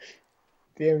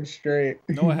 Damn straight.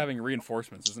 Noah having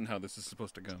reinforcements isn't how this is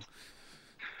supposed to go.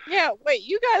 Yeah, wait,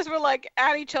 you guys were like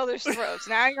at each other's throats.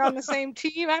 Now you're on the same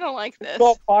team? I don't like this. It's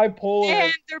called bipolar.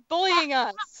 And they're bullying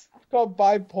us. It's called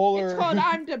bipolar. It's called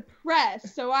I'm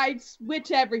depressed, so I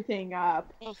switch everything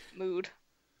up. Ugh, mood.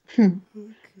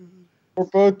 We're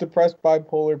both depressed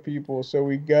bipolar people, so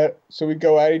we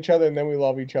go at each other and then we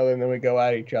love each other and then we go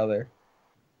at each other.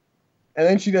 And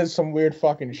then she does some weird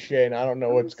fucking shit and I don't know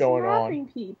what's going on.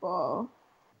 People.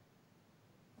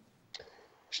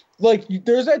 Like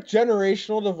there's that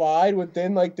generational divide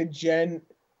within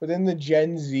the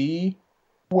Gen Z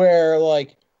where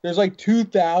like there's like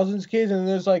 2000s kids and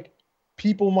there's like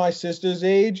people my sister's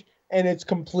age and it's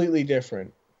completely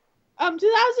different.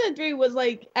 2003 was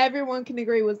like everyone can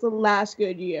agree was the last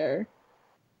good year.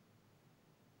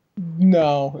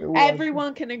 No, it wasn't.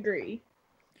 Everyone can agree.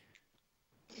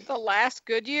 The last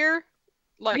good year?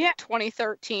 Like Yeah.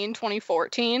 2013,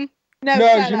 2014? No, No,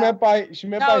 shut she up. meant by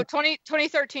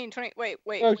 2013, wait.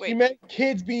 no, she meant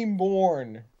kids being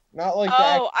born, not like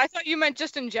that. Oh, I thought you meant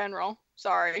just in general.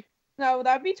 Sorry. No,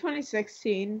 that'd be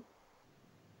 2016.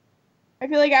 I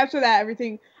feel like after that,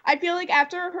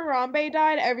 after Harambe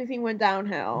died, everything went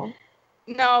downhill.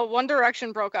 No, One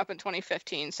Direction broke up in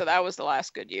 2015, so that was the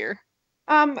last good year.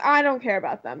 I don't care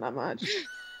about them that much.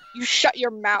 You shut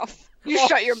your mouth. You Oh,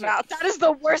 shut your shit. mouth. That is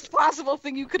the worst possible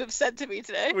thing you could have said to me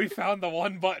today. We found the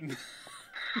one button.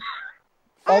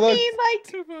 Although- I mean, like,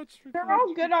 Too much. they're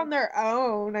all good on their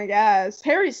own, I guess.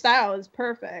 Harry Styles is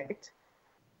perfect.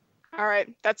 All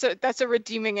right, that's a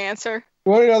redeeming answer.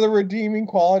 You want another redeeming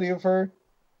quality of her?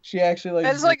 She actually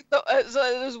likes. It's like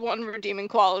there's one redeeming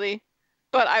quality,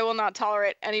 but I will not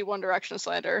tolerate any One Direction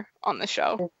slander on the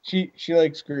show. She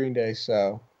likes Green Day,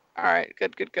 so. All right,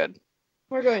 good.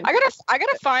 We're going. I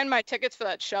gotta find my tickets for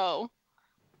that show.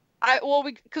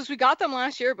 Because we got them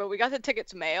last year, but we got the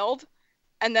tickets mailed,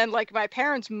 and then like my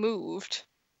parents moved.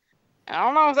 And I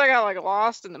don't know if they got like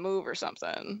lost in the move or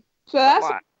something. So that's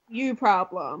a you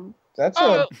problem. That's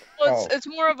It's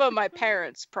more of a my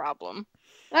parents problem.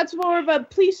 That's more of a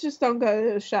please just don't go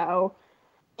to the show.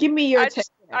 Give me your ticket.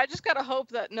 I just gotta hope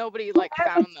that nobody like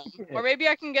found them, or maybe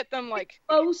I can get them like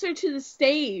closer to the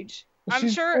stage. I'm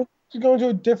sure she's going to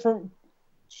a different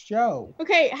show.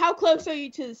 Okay, how close are you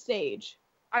to the stage?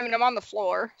 I mean, I'm on the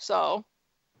floor, so.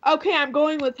 Okay, I'm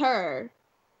going with her.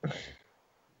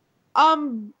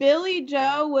 Billy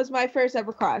Joe was my first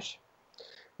ever crush.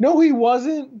 No, he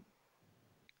wasn't.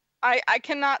 I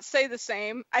cannot say the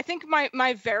same. I think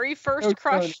my very first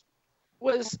crush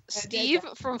was Steve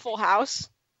from Full House.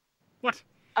 What?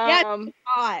 Yeah,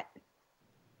 hot.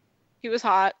 He was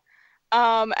hot.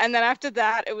 And then after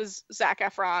that, it was Zac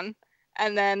Efron.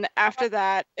 And then after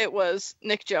that, it was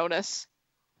Nick Jonas.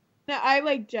 No, I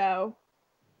like Joe.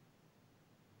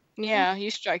 Yeah,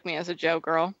 you strike me as a Joe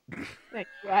girl. Thank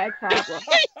you. I have problem.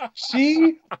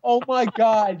 Oh my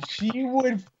God, she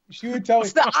would tell me.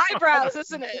 It's the eyebrows,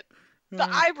 isn't it? The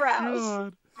eyebrows.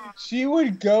 God. She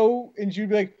would go and she'd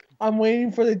be like, I'm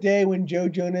waiting for the day when Joe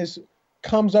Jonas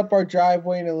comes up our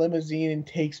driveway in a limousine and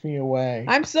takes me away.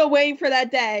 I'm still waiting for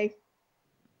that day.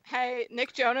 Hey,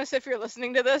 Nick Jonas, if you're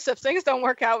listening to this, if things don't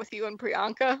work out with you and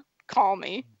Priyanka, call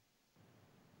me.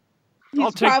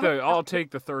 I'll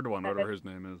take the third one, whatever his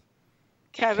name is.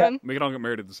 Kevin. We can all get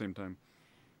married at the same time.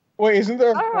 Wait, isn't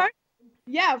there? All right.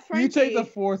 Yeah, Frankie. You take the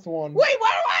fourth one. Wait,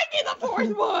 why do I get the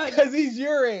fourth one? Because he's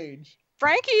your age.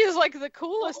 Frankie is like the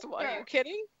coolest one. Are you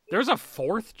kidding? There's a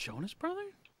fourth Jonas brother?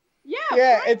 Yeah.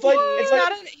 Yeah, it's like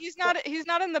he's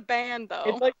not in the band though.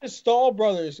 It's like the Stahl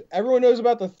brothers. Everyone knows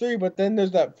about the three, but then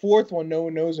there's that fourth one no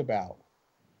one knows about.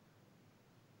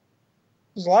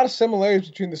 There's a lot of similarities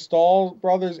between the Stahl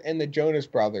brothers and the Jonas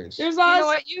brothers. There's you know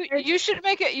what? You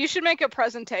should make a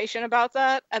presentation about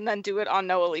that and then do it on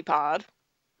Noah Pod.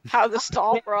 How the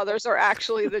Stahl brothers are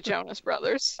actually the Jonas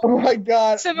brothers. Oh my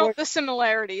God! The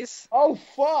similarities. Oh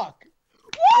fuck!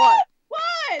 What?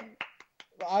 What?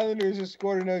 The Islanders just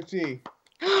scored an OT.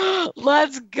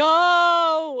 Let's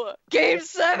go! Game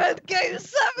 7! Game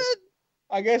 7!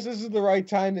 I guess this is the right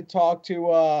time to talk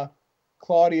to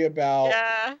Claudia about.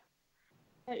 Yeah. Is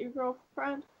that your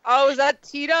girlfriend? Oh, is that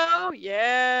Tito?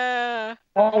 Yeah.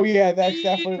 Oh yeah, that's Tito.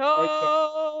 definitely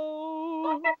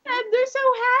right And they're so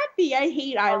happy. I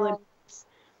hate Islanders.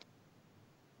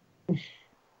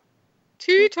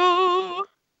 Tito!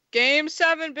 Game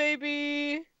 7,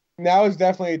 baby! Now is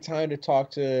definitely a time to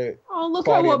talk to. Oh, look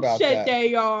Claudia how about upset that.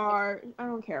 they are. I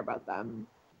don't care about them.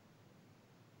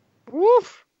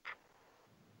 Woof!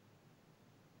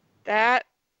 That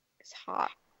is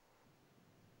hot.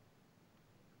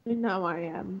 You know I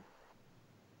am.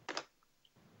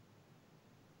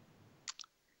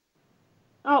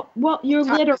 Oh, well, you're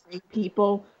littering,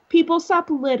 people. People, stop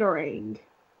littering.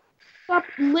 Stop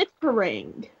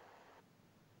littering.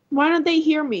 Why don't they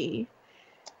hear me?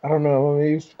 I don't know.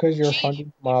 Maybe it's because you're Gee,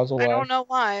 100 miles away. I don't know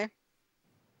why.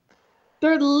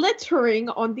 They're littering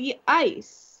on the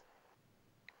ice.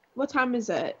 What time is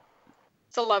it?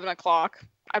 It's 11 o'clock.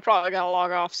 I probably gotta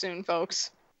log off soon,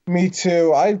 folks. Me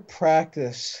too. I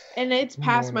practice. And it's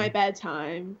past my Morning.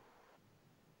 bedtime.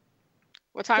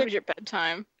 What time is your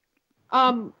bedtime?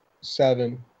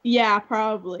 7. Yeah,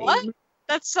 probably. What?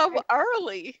 That's so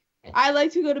early. I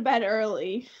like to go to bed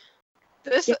early.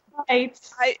 This Right.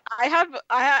 I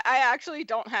actually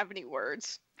don't have any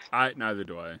words Neither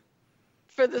do I.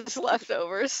 for this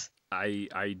leftovers. I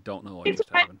don't know what It's just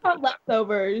happened. about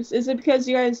leftovers. Is it because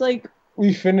you guys like?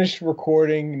 We finished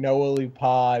recording Noah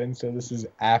Pod, and so this is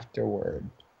afterward.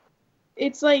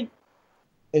 It's like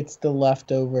It's the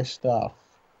leftover stuff.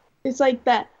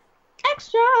 that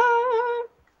extra.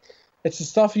 It's the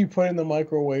stuff you put in the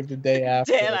microwave the day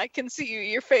after. Dan, I can see you.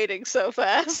 You're fading so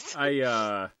fast.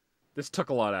 This took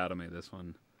a lot out of me, this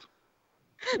one.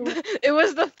 It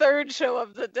was the third show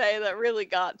of the day that really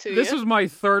got to This you. was my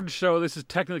third show. This is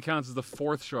technically counts as the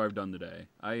fourth show I've done today.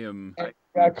 I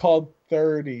got called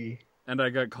 30. And I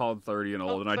got called 30 and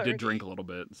old, and I 30. did drink a little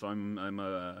bit, so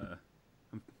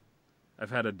I've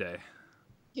had a day.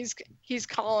 He's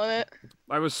calling it.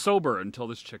 I was sober until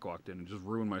this chick walked in and just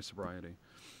ruined my sobriety.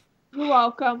 You're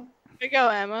welcome. Here you go,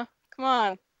 Emma. Come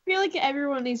on. I feel like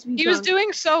everyone needs to be. He was drunk.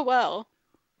 doing so well.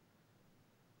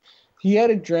 He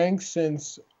hadn't drank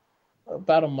since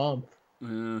about a month.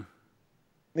 Yeah.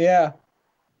 Yeah.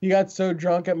 He got so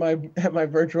drunk at my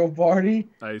virtual party.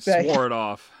 I that- swore it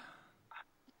off.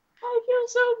 I feel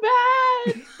so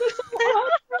bad. That's so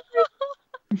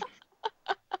awkward.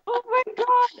 Oh my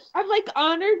god. I'm like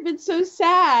honored but so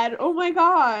sad. Oh my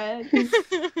god.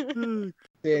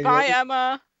 Daniel, Bye,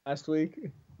 Emma. last week.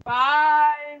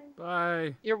 Bye.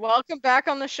 Bye. You're welcome back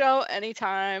on the show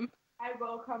anytime. I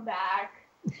will come back.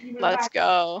 Even if Let's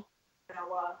go.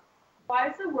 Why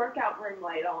is the workout room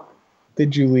light on?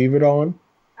 Did you leave it on?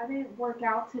 I didn't work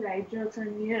out today. Joke's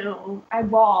on you. I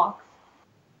walked.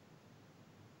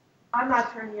 I'm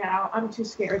not turning it out. I'm too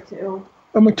scared to.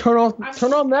 I'm gonna turn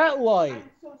on that light. I'm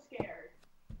so scared.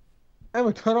 I'm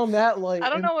gonna turn on that light. I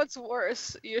don't know what's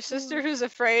worse. Your sister who's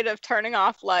afraid of turning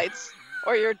off lights,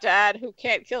 or your dad who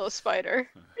can't kill a spider.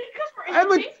 Because we're I'm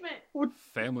in a- the basement.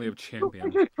 Family of I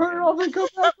champions. just turn it off and go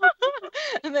back.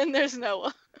 And then there's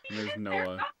Noah. And there's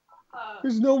Noah.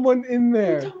 There's no one in I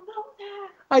there. don't know that.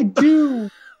 I do.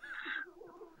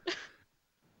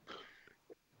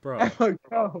 Bro, Emma,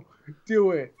 go.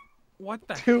 Do it. what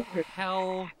the Do it.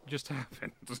 hell just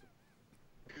happened?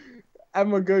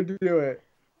 Emma, go do it.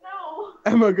 No.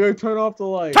 Emma, go turn off the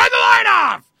light. Turn the light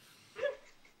off!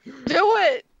 Do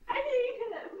it! I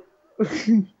hate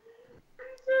him. I'm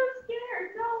so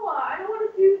scared. Noah, I don't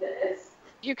want to do this.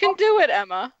 You can do it,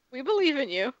 Emma. We believe in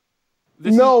you.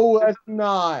 This No, that's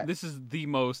not. This is the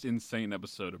most insane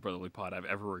episode of Brotherly Pod I've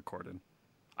ever recorded.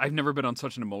 I've never been on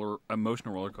such an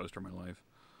emotional roller coaster in my life.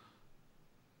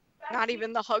 Not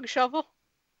even the hug shovel?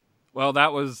 Well,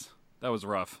 that was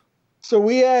rough. So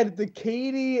we had the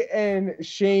Katie and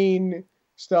Shane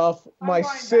stuff. My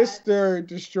going sister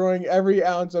destroying every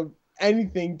ounce of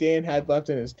anything Dan had left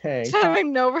in his tank. Just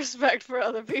having no respect for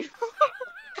other people.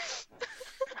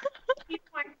 He's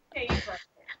my favorite.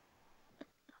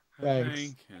 Thanks.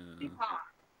 Thank you.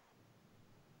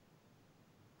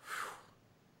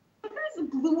 Look at his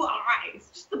blue eyes.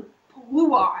 Just the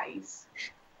blue eyes.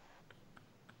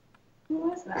 Who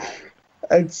was that?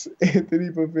 It's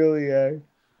Anthony Pavilier.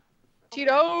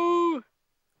 Tito!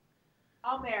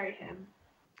 I'll marry him.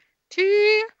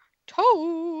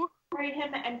 Tito! Marry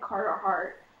him and Carter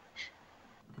Hart.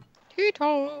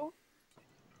 Tito!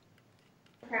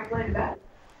 Okay, I'm going to bed.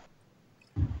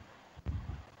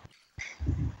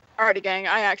 Alrighty, gang.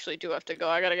 I actually do have to go.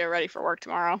 I gotta get ready for work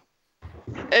tomorrow.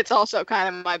 It's also kind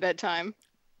of my bedtime.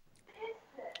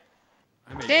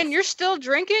 I made Dan, you're still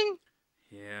drinking?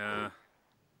 Yeah.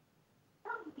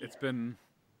 It's been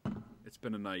a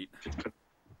night.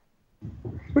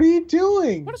 What are you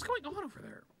doing? What is going on over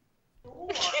there?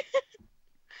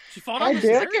 She fall Hi, down the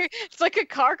Dan. stairs? It's like a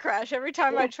car crash. Every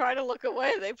time I try to look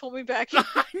away, they pull me back in.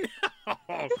 I know.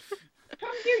 Come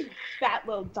here, you fat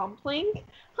little dumpling.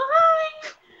 Hi.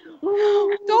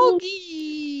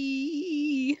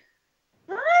 Doggy!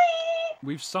 Hi.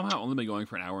 We've somehow only been going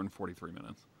for an hour and 43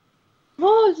 minutes.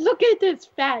 Oh, look at this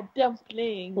fat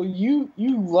dumpling. Well, you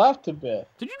left a bit.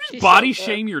 Did you just She's body so good.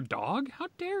 shame your dog? How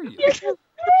dare you?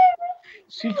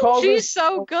 She calls She's us.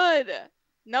 so good.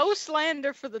 No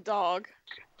slander for the dog.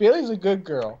 Bailey's a good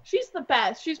girl. She's the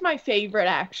best. She's my favorite,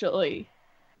 actually.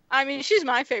 I mean, she's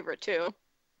my favorite too.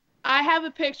 I have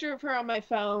a picture of her on my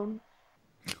phone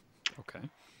Okay.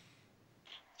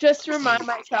 just to remind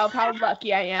myself how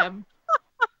lucky I am.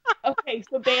 Okay,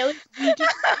 so Bailey,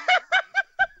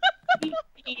 we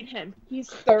need him. He's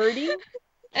 30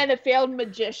 and a failed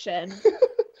magician.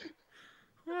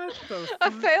 What the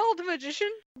A fuck? failed magician?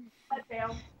 I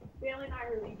failed. Bailey and I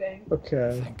are leaving.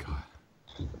 Okay. Thank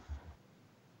God.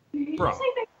 Did you Bro. just say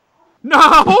that?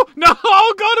 No! No!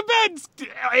 Go to bed!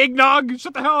 Eggnog!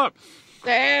 Shut the hell up!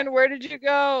 Dan, where did you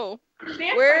go?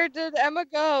 Dan, Where did Emma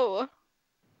go?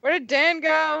 Where did Dan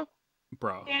go?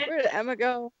 Bro. Dan, Where did Emma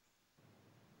go?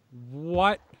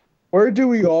 What? Where do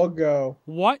we all go?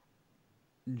 What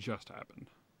just happened?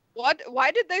 What?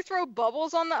 Why did they throw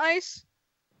bubbles on the ice?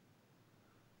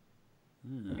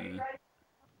 Hmm.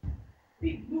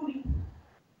 big booty.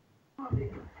 Come on, baby.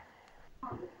 Come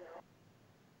on, baby.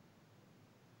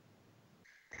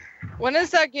 When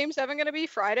is that Game 7 gonna be?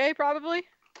 Friday, probably?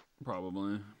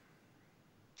 Probably.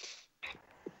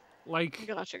 Like,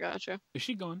 Gotcha. is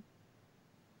she gone?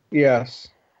 Yes.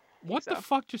 What the so.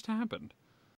 fuck just happened?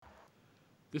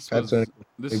 This That's was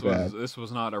really bad. this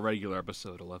was not a regular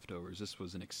episode of Leftovers. This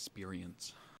was an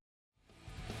experience.